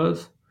 2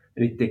 years,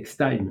 and it takes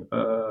time,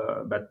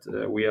 but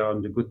we are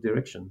in the good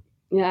direction.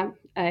 Yeah,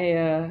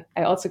 I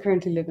also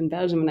currently live in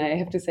Belgium, and I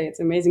have to say it's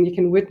amazing. You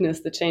can witness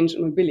the change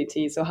in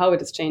mobility. So how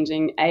it is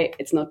changing,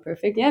 it's not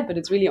perfect yet, but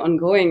it's really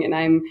ongoing. And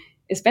I'm,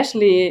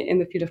 especially in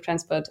the field of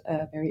transport,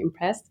 very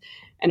impressed.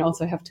 And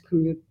also have to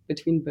commute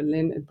between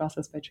Berlin and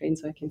Brussels by train,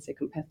 so I can say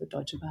compared to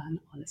Deutsche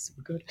Bahn, all is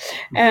super good.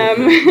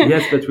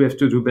 Yes, but we have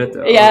to do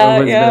better.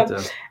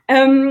 Better.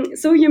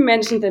 So you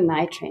mentioned the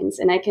night trains,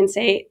 and I can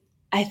say,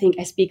 I think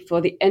I speak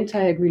for the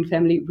entire Green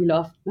family. We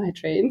love night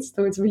trains.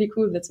 So it's really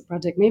cool. That's a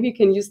project. Maybe you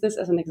can use this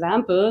as an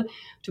example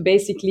to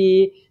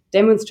basically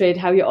demonstrate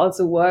how you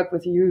also work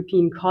with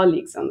European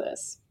colleagues on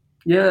this.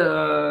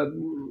 Yeah,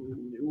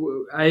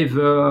 I've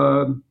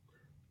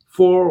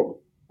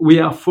we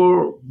are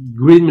 4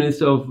 Green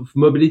Ministers of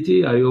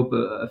Mobility. I hope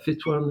a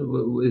fifth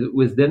one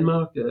with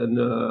Denmark. And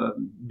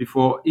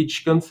before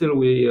each council,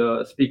 we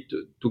speak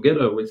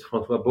together with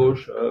François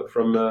Bosch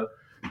from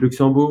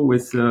Luxembourg,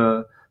 with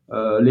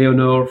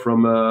Leonor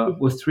from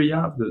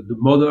Austria, the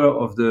mother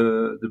of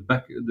the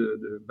back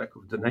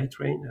of the night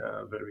train.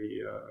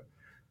 Very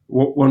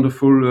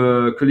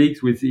wonderful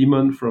colleagues, with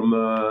Iman from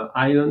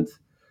Ireland,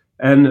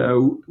 and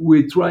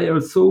we try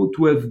also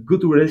to have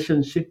good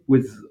relationship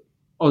with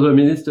other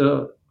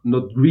ministers,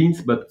 not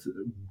Greens but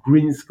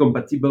Greens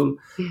compatible,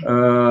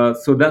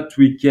 so that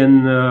we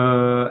can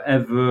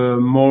have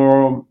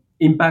more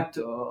impact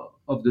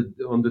on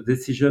the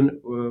decision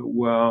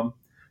were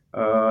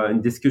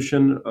in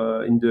discussion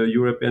in the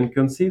European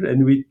Council.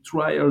 And we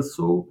try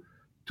also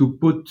to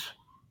put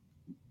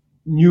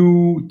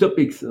new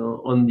topics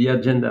on the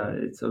agenda.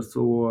 It's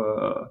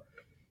also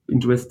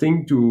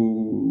interesting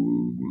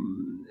to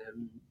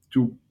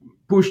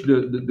push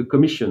the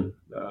Commission.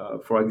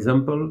 For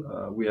example,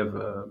 we have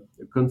a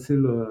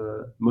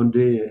council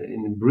Monday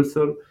in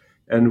Brussels,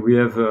 and we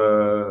have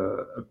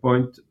a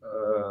point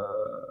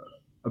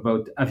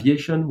about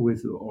aviation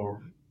with our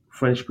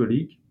French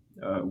colleague,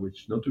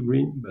 which not a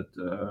Green, but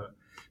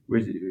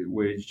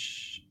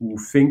who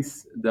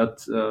thinks that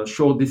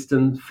short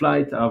distance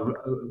flights are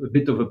a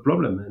bit of a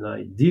problem, and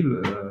I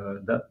deal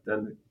that.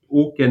 And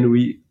how can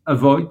we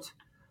avoid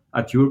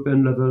at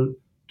European level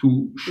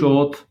to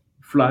short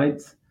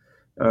flights,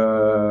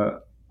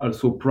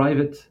 also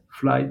private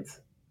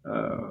flights?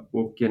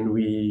 How can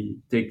we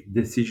take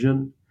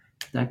decision?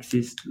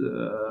 Taxes?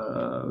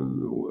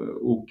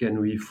 How can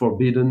we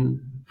forbid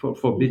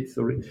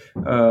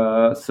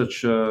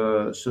such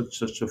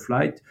a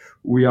flight?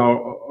 We are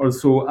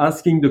also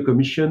asking the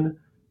Commission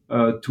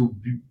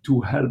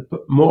to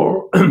help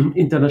more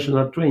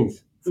international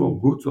trains for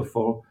goods or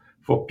for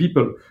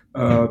people,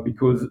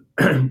 because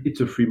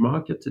it's a free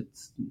market.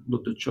 It's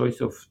not the choice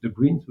of the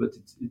Greens, but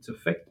it's a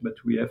fact. But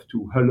we have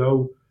to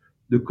allow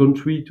the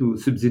country to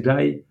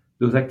subsidize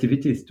those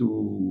activities,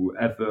 to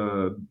have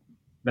a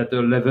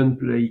better level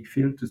playing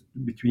field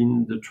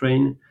between the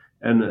train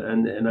and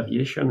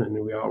aviation, and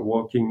we are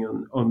working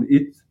on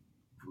it,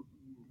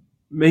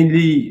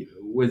 mainly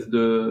with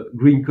the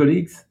Green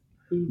colleagues,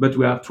 but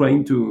we are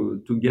trying to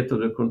get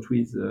other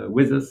countries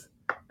with us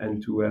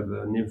and to have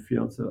an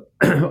influence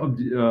on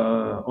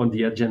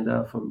the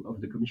agenda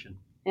of the Commission.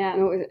 Yeah,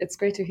 no, it's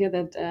great to hear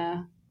that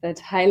that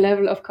high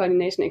level of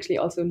coordination actually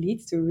also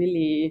leads to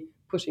really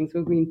pushing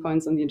through green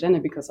points on the agenda,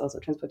 because also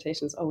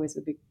transportation is always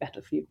a big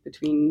battlefield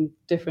between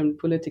different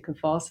political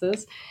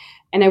forces.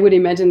 And I would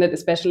imagine that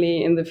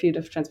especially in the field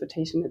of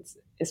transportation, it's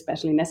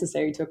especially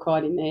necessary to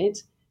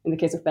coordinate in the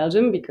case of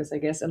Belgium, because I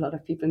guess a lot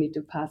of people need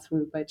to pass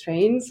through by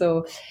train.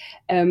 So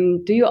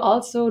do you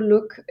also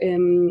look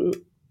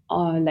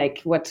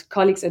like what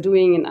colleagues are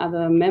doing in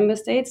other member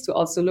states, to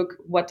also look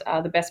what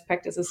are the best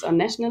practices on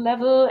national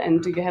level?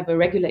 And do you have a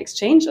regular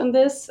exchange on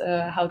this,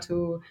 how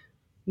to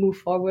move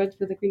forward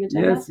with the green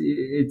agenda? Yes,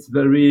 it's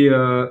very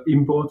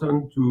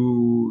important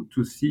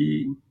to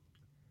see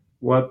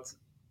what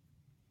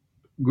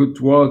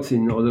good works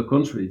in other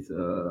countries.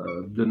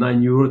 The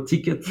 €9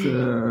 ticket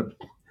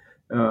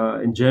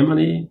in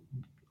Germany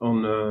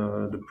on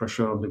the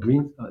pressure of the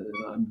Greens.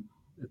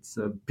 It's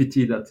a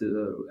pity that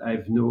I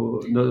have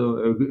no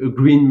a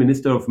Green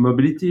Minister of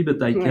Mobility,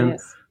 but I can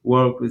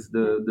work with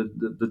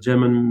the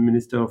German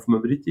Minister of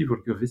Mobility,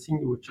 Volker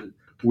Wissing,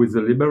 who is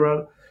a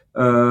liberal.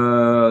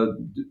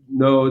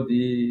 No,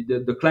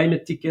 the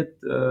climate ticket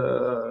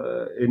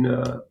in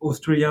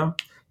Austria,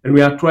 and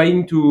we are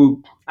trying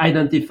to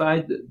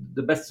identify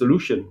the best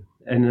solution.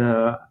 And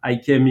I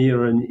came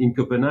here in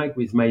Copenhagen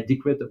with my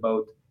decree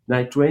about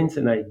night trains,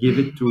 and I gave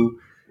it to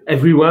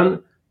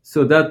everyone,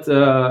 so that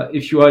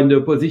if you are in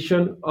the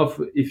position of,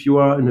 if you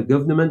are in a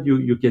government,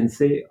 you can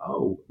say,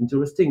 oh,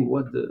 interesting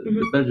what the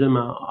Belgium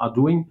are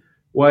doing.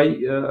 Why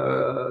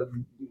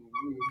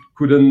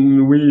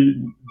couldn't we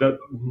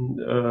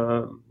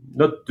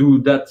not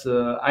do that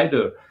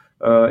either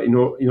in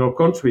our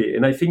country?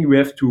 And I think we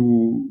have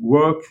to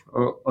work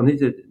on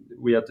it.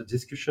 We had a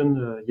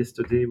discussion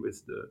yesterday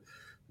with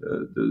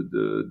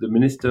the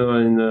minister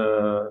in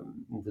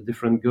the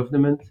different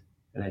government,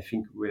 and I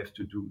think we have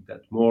to do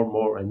that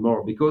more and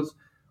more, because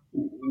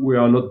we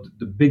are not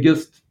the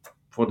biggest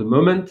for the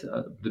moment,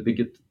 the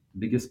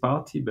biggest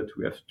party, but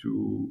we have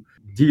to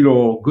deal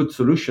our good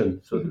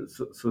solution so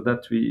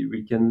that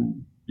we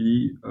can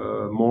be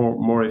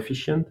more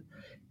efficient,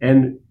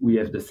 and we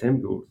have the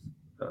same goals: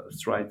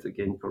 strides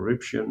against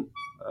corruption,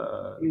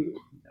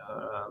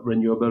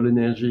 renewable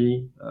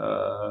energy,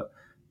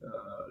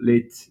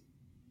 let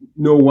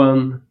no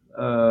one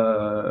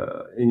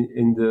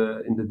in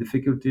the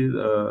difficulty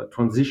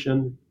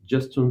transition,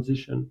 just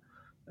transition,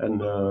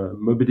 and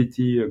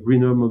mobility,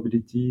 greener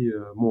mobility,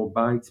 more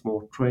bikes,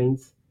 more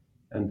trains,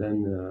 and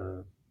then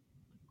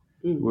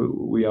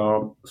we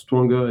are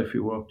stronger if we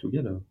work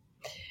together.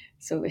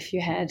 So if you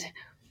had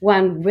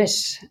one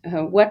wish,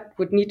 what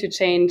would need to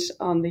change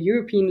on the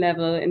European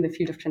level in the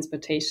field of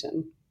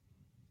transportation,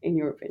 in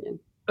your opinion?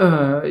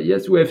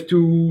 Yes, we have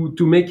to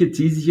make it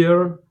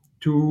easier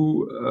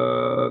to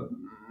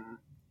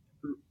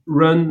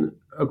run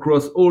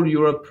across all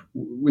Europe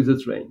with a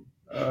train.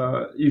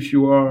 If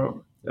you are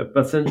a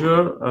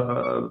passenger,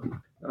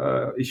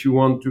 if you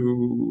want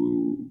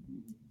to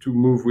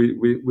move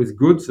with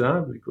goods,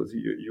 because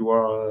you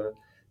are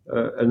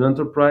an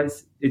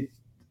enterprise, it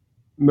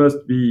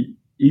must be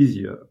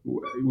easier.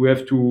 We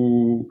have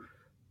to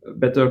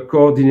better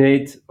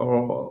coordinate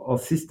our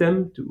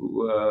system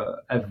to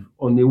have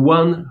only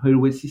one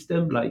railway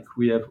system, like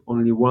we have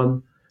only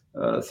one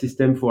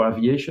system for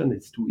aviation.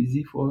 It's too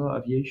easy for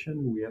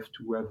aviation. We have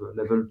to have a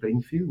level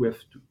playing field. We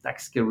have to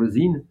tax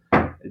kerosene.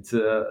 It's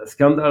a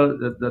scandal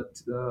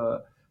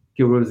that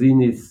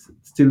kerosene is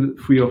still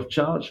free of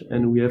charge,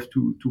 and we have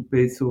to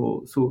pay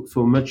so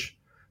much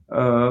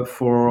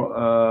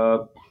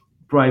for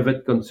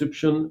private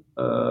consumption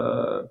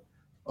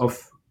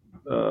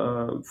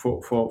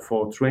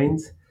for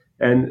trains.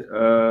 And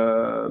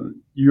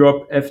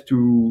Europe have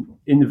to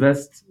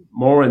invest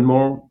more and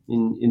more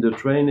in the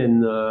train,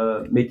 and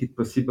make it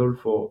possible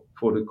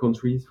for the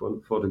countries,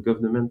 for the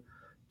government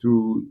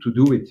to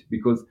do it,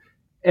 because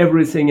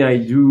everything I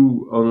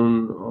do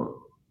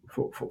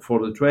for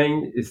the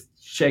train is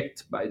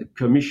checked by the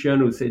commission,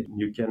 who said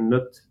you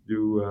cannot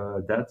do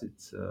that.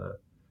 It's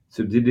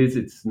subsidies.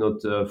 It's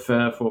not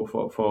fair for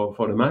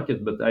the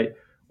market. But I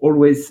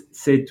always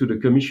say to the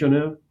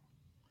commissioner,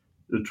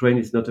 the train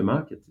is not a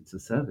market, it's a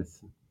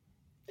service.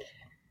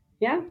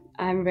 Yeah,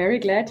 I'm very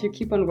glad you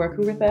keep on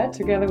working with that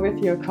together with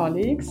your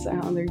colleagues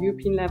on the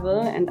European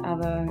level and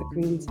other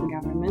Greens in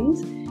government.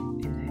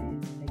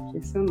 And thank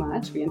you so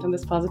much. We end on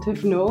this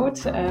positive note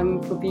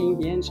for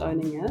being here and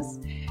joining us.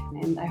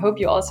 And I hope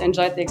you also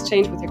enjoyed the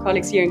exchange with your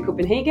colleagues here in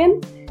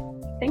Copenhagen.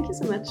 Thank you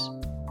so much.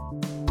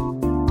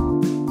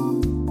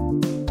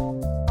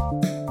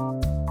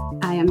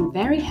 I am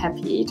very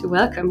happy to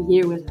welcome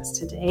here with us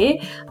today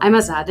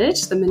Ajmer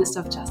Sadic, the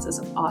Minister of Justice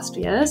of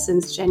Austria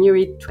since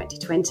January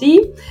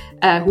 2020,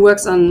 who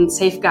works on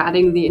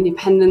safeguarding the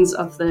independence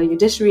of the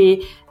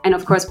judiciary and,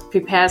 of course,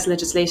 prepares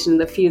legislation in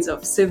the fields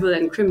of civil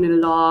and criminal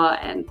law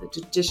and the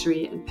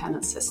judiciary and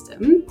penal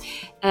system.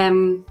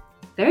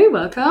 Very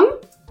welcome.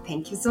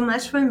 Thank you so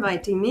much for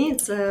inviting me.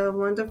 It's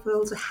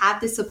wonderful to have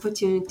this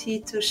opportunity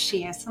to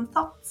share some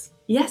thoughts.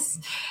 Yes.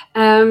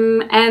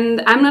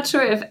 And I'm not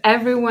sure if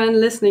everyone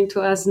listening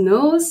to us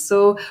knows.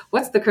 So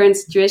what's the current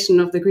situation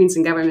of the Greens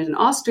in government in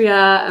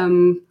Austria?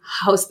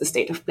 How's the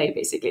state of play,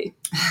 basically?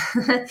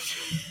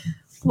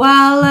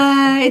 Well,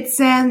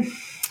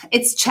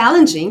 it's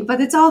challenging, but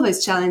it's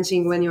always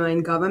challenging when you're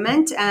in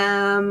government.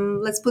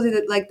 Let's put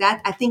it like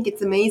that. I think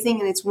it's amazing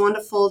and it's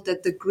wonderful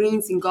that the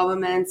Greens in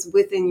governments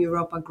within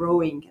Europe are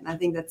growing. And I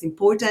think that's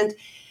important.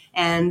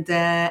 And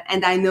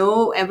I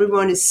know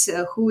everyone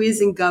who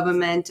is in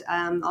government,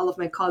 all of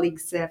my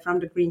colleagues from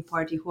the Green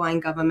Party who are in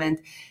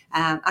government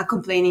are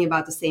complaining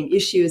about the same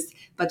issues,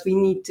 but we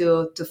need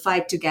to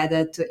fight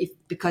together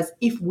because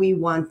if we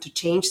want to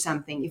change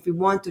something, if we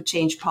want to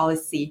change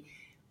policy,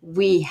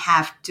 we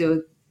have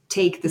to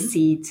take the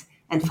seat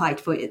and fight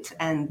for it.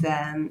 And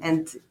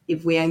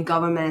if we are in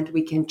government,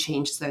 we can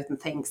change certain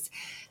things.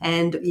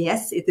 And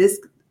yes, it is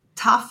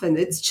tough and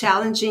it's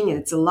challenging and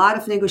it's a lot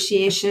of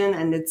negotiation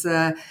and it's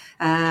a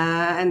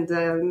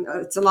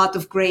lot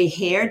of gray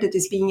hair that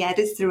is being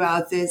added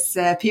throughout this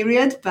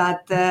period.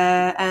 But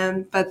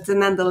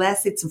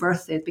nonetheless, it's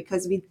worth it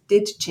because we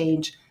did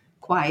change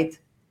quite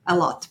a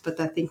lot, but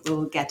I think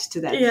we'll get to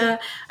that. Yeah,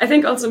 I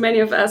think also many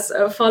of us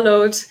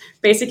followed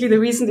basically the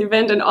recent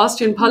event in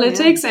Austrian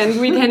politics,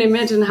 and we can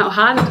imagine how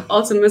hard it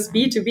also must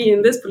be to be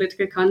in this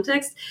political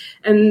context.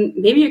 And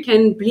maybe you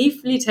can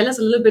briefly tell us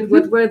a little bit,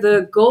 what were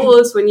the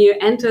goals when you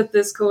entered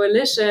this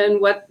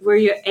coalition? What were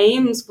your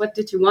aims? What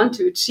did you want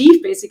to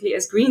achieve basically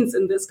as Greens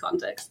in this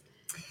context?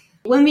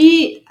 When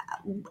we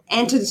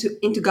entered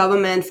into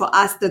government, for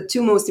us, the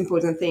two most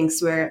important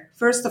things were,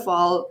 first of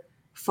all,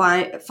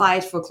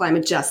 fight for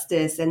climate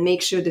justice and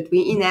make sure that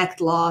we enact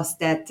laws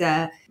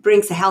that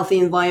brings a healthy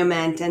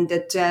environment and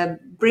that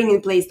bring in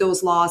place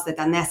those laws that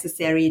are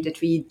necessary, that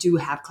we do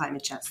have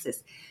climate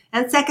justice.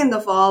 And second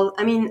of all,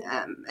 I mean,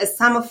 as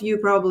some of you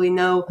probably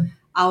know,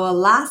 our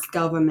last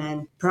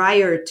government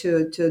prior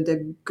to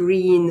the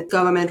Green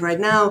government right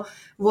now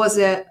was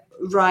a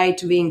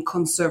right-wing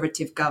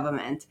conservative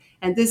government.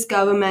 And this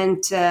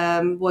government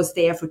was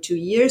there for 2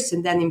 years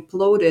and then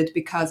imploded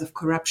because of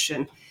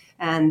corruption.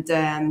 And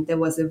there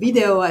was a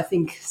video, I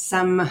think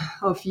some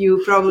of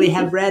you probably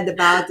have read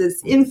about this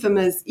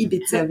infamous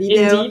Ibiza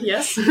video. Indeed,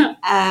 yes.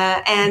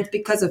 And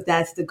because of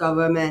that, the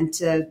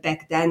government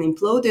back then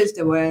imploded.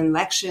 There were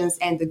elections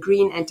and the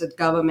Green entered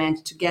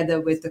government together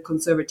with the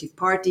Conservative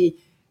Party.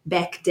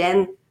 Back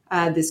then,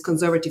 this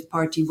Conservative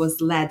Party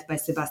was led by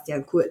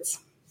Sebastian Kurz.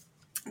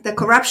 The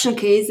corruption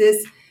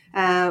cases,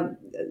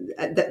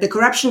 the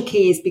corruption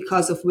case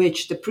because of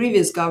which the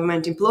previous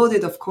government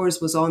imploded, of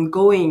course, was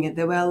ongoing. And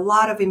there were a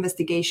lot of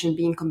investigation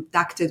being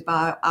conducted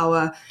by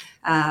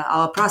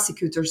our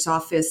prosecutor's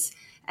office.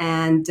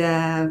 And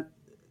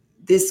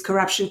this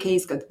corruption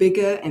case got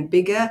bigger and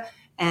bigger.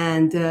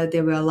 And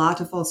there were a lot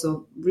of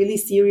also really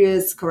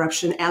serious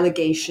corruption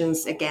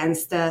allegations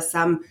against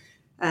some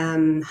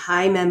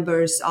high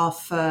members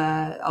of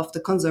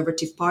the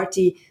Conservative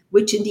Party,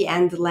 which in the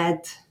end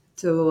led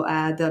to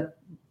the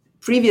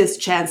previous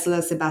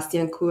Chancellor,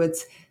 Sebastian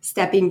Kurz,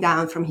 stepping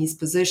down from his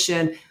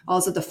position.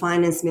 Also, the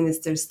finance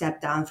minister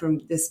stepped down from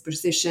his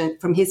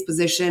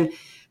position.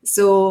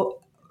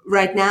 So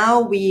right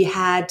now we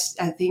had,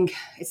 I think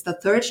it's the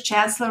third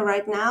Chancellor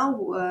right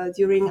now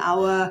during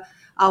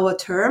our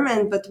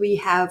term, but we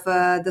have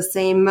the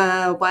same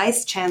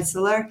Vice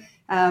Chancellor,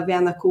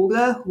 Werner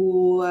Kogler,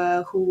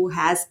 who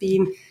has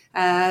been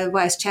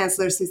Vice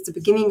Chancellor since the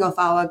beginning of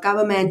our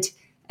government.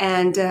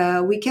 And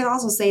we can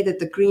also say that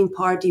the Green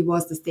Party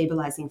was the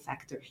stabilizing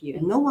factor here.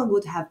 No one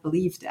would have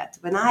believed that.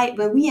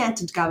 When we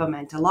entered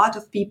government, a lot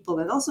of people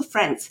and also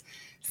friends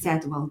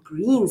said, well,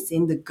 Greens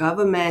in the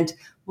government,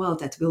 well,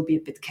 that will be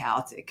a bit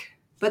chaotic.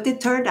 But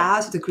it turned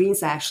out the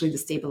Greens are actually the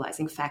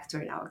stabilizing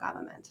factor in our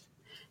government.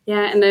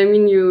 Yeah, and I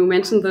mean, you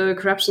mentioned the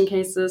corruption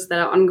cases that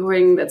are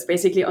ongoing. That's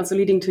basically also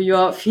leading to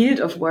your field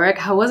of work.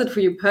 How was it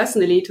for you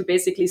personally to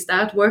basically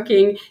start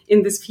working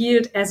in this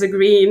field as a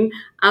Green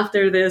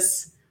after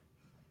this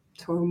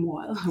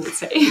turmoil, I would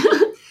say?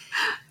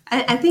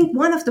 I think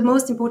one of the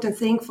most important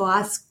things for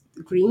us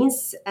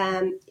Greens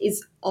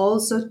is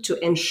also to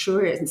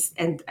ensure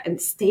and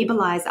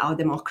stabilize our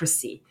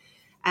democracy.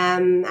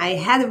 I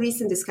had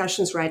recent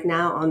discussions right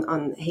now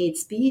on hate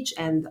speech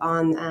and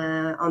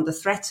on the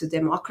threat to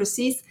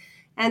democracies.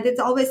 And it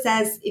always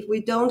says if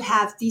we don't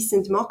have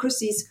decent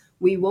democracies,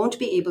 we won't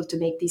be able to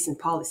make decent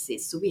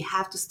policies. So we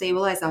have to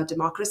stabilize our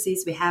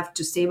democracies. We have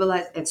to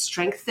stabilize and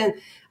strengthen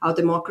our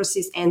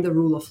democracies and the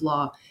rule of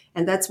law.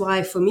 And that's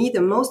why, for me,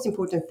 the most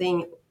important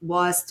thing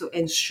was to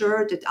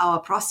ensure that our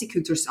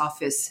prosecutor's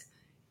office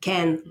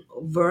can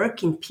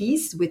work in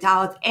peace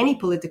without any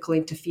political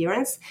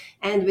interference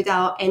and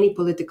without any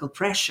political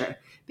pressure.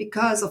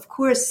 Because, of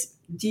course,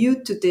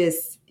 due to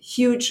this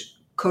huge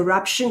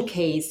corruption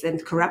case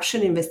and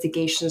corruption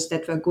investigations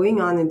that were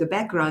going on in the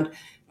background,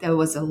 there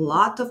was a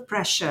lot of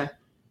pressure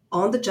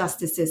on the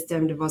justice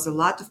system. There was a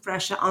lot of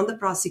pressure on the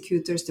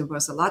prosecutors. There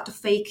was a lot of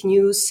fake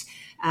news.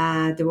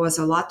 There was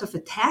a lot of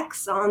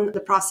attacks on the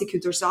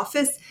prosecutor's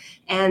office.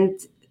 And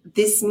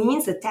this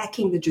means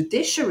attacking the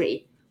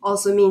judiciary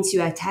also means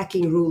you are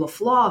attacking rule of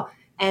law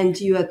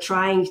and you are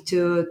trying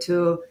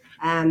to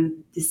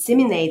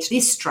disseminate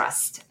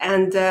distrust.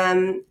 And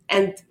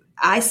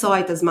I saw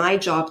it as my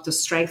job to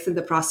strengthen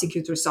the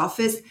prosecutor's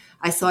office.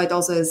 I saw it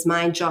also as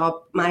my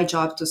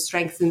job to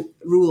strengthen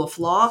rule of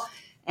law.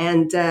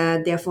 And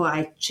therefore,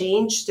 I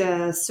changed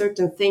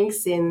certain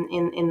things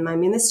in my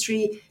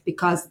ministry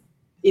because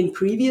in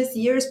previous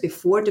years,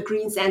 before the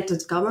Greens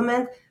entered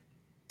government,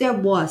 there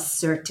was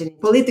certain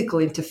political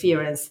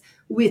interference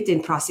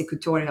within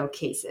prosecutorial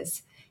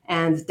cases.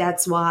 And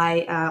that's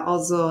why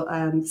also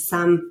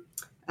some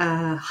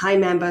high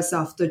members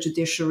of the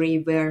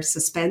judiciary were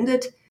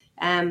suspended.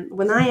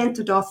 When I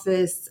entered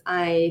office,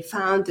 I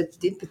found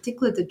that in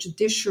particular the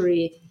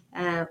judiciary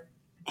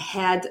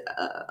had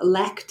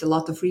lacked a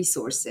lot of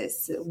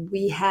resources.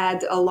 We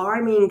had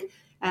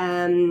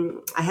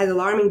I had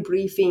alarming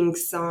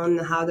briefings on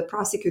how the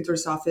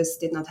prosecutor's office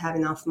did not have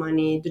enough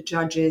money, the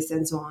judges,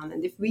 and so on.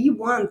 And if we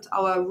want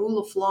our rule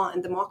of law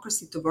and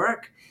democracy to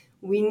work,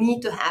 we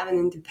need to have an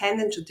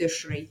independent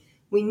judiciary.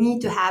 We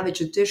need to have a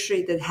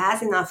judiciary that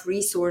has enough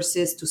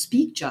resources to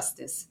speak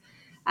justice.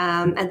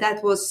 And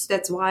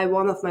that's why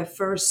one of my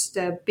first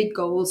big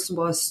goals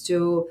was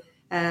to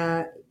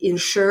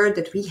ensure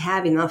that we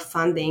have enough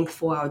funding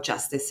for our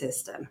justice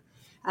system.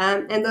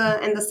 And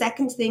the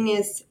second thing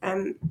is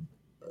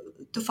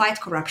to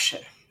fight corruption.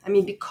 I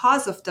mean,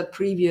 because of the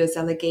previous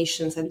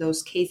allegations and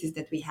those cases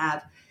that we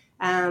have,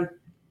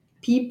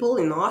 people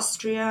in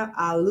Austria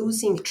are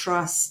losing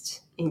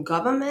trust in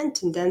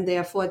government, and then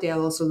therefore they are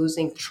also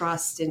losing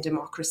trust in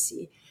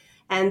democracy.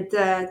 And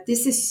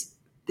this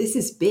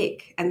is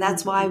big, and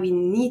that's why we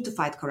need to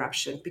fight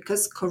corruption,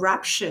 because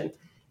corruption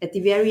at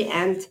the very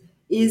end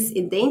is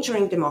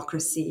endangering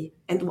democracy.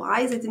 And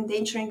why is it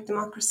endangering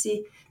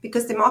democracy?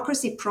 Because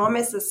democracy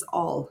promises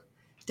all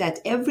that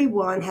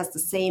everyone has the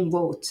same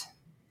vote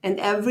and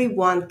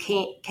everyone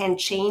can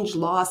change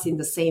laws in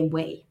the same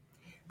way.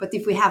 But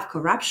if we have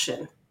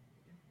corruption,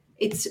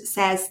 it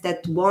says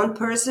that one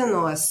person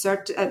or a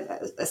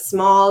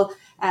small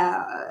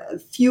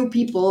few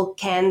people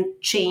can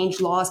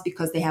change laws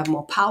because they have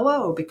more power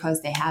or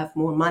because they have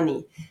more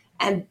money.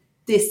 And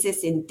this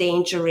is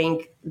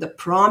endangering the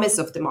promise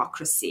of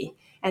democracy.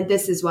 And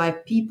this is why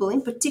people,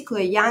 in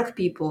particular young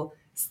people,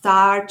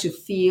 start to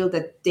feel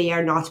that they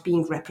are not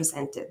being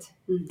represented.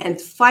 Mm-hmm.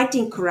 And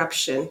fighting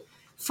corruption,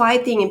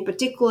 fighting in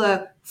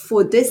particular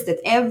for this, that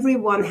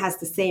everyone has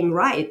the same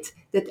right,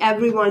 that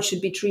everyone should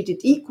be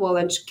treated equal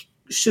and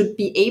should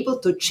be able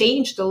to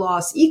change the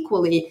laws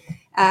equally,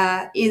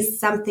 is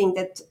something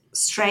that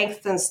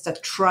strengthens the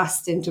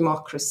trust in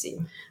democracy.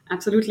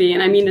 Absolutely.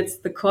 And I mean, it's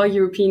the core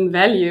European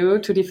value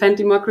to defend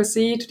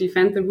democracy, to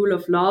defend the rule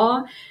of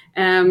law.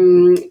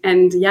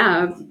 And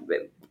yeah,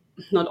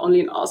 not only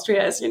in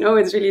Austria, as you know,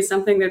 it's really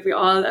something that we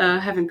all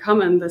have in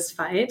common, this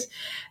fight.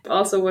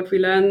 Also, what we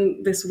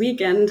learned this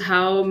weekend,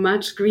 how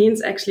much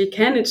Greens actually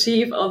can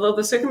achieve, although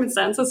the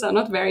circumstances are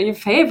not very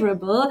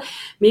favorable.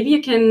 Maybe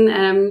you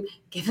can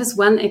give us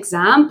one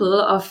example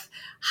of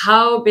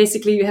how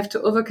basically you have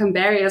to overcome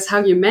barriers,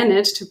 how you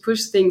manage to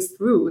push things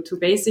through, to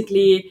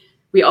basically,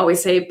 we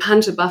always say,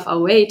 punch above our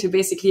weight, to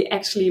basically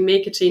actually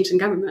make a change in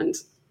government.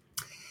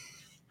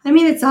 I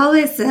mean, it's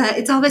always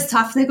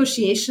tough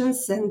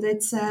negotiations, and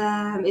it's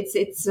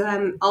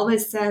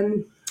always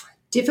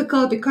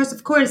difficult because,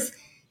 of course,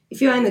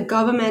 if you're in a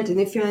government and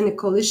if you're in a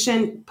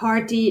coalition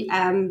party,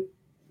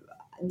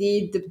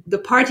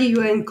 the party you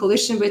are in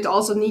coalition with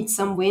also needs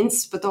some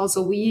wins, but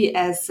also we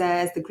as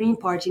the Green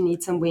Party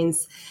need some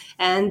wins,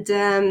 and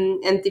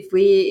if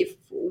we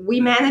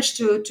manage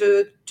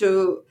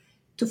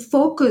to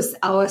focus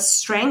our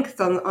strength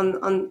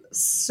on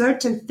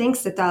certain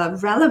things that are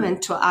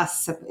relevant to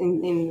us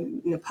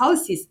in a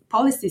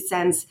policy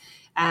sense,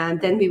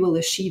 then we will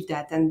achieve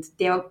that. And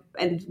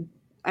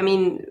I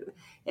mean,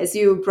 as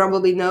you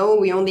probably know,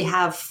 we only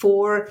have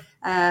 4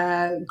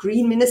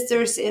 Green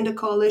ministers in the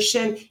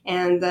coalition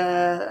and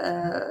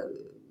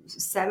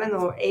 7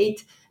 or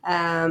 8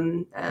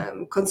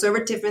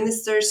 conservative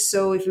ministers.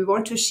 So if we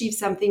want to achieve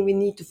something, we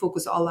need to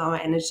focus all our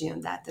energy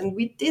on that. And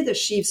we did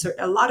achieve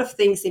a lot of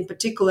things, in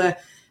particular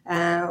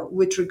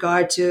with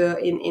regard to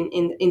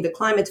in the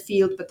climate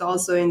field, but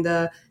also in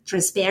the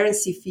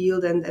transparency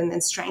field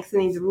and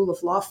strengthening the rule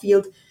of law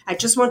field. I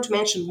just want to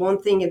mention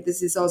one thing, and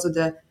this is also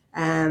the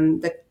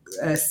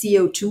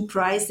CO2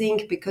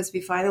 pricing, because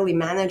we finally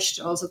managed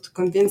also to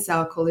convince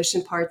our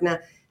coalition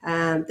partner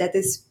that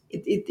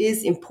it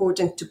is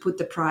important to put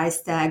the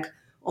price tag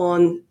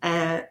on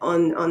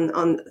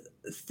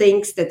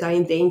things that are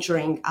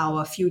endangering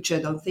our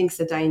future, on things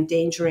that are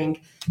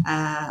endangering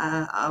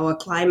our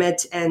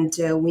climate, and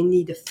we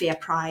need a fair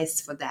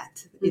price for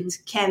that. Mm-hmm. It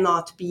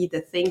cannot be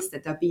the things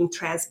that are being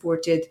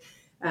transported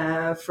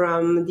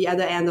from the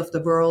other end of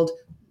the world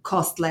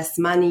cost less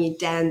money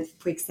than,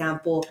 for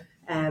example,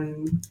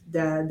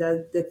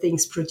 the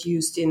things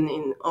produced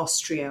in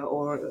Austria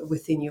or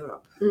within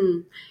Europe.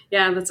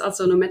 Yeah, that's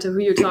also, no matter who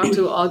you talk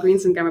to, all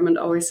Greens in government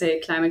always say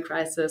climate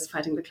crisis,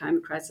 fighting the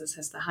climate crisis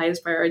has the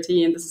highest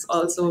priority. And this is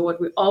also what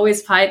we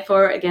always fight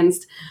for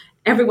against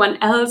everyone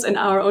else in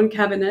our own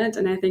cabinet.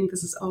 And I think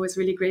this is always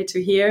really great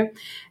to hear.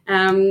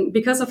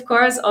 Because, of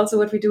course, also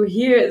what we do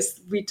here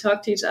is we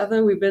talk to each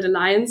other, we build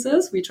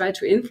alliances, we try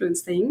to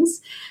influence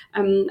things.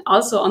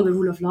 Also on the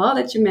rule of law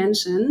that you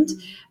mentioned.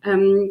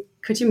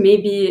 Could you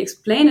maybe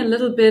explain a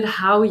little bit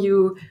how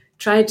you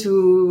try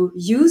to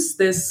use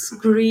this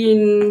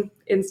Green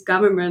in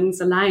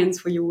Government's alliance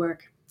for your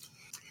work?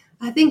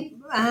 I think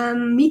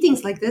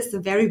meetings like this are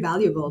very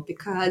valuable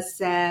because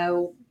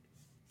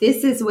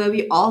this is where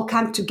we all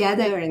come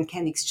together and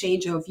can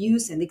exchange our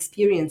views and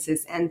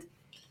experiences. And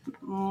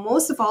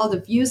most of all, the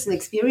views and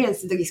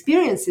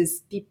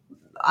experiences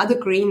other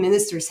Green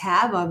ministers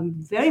have are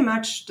very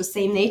much the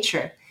same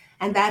nature.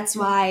 And that's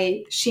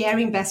why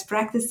sharing best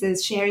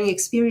practices, sharing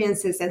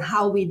experiences, and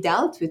how we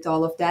dealt with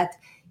all of that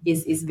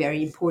is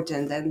very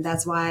important. And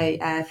that's why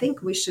I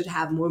think we should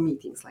have more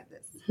meetings like this.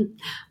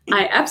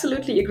 I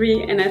absolutely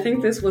agree. And I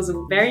think this was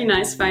a very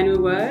nice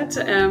final word.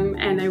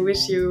 And I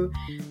wish you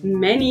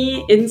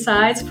many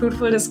insights,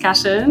 fruitful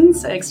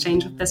discussions,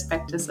 exchange of best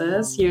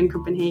practices here in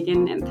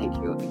Copenhagen. And thank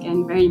you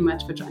again very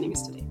much for joining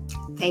us today.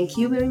 Thank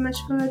you very much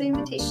for the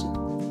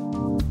invitation.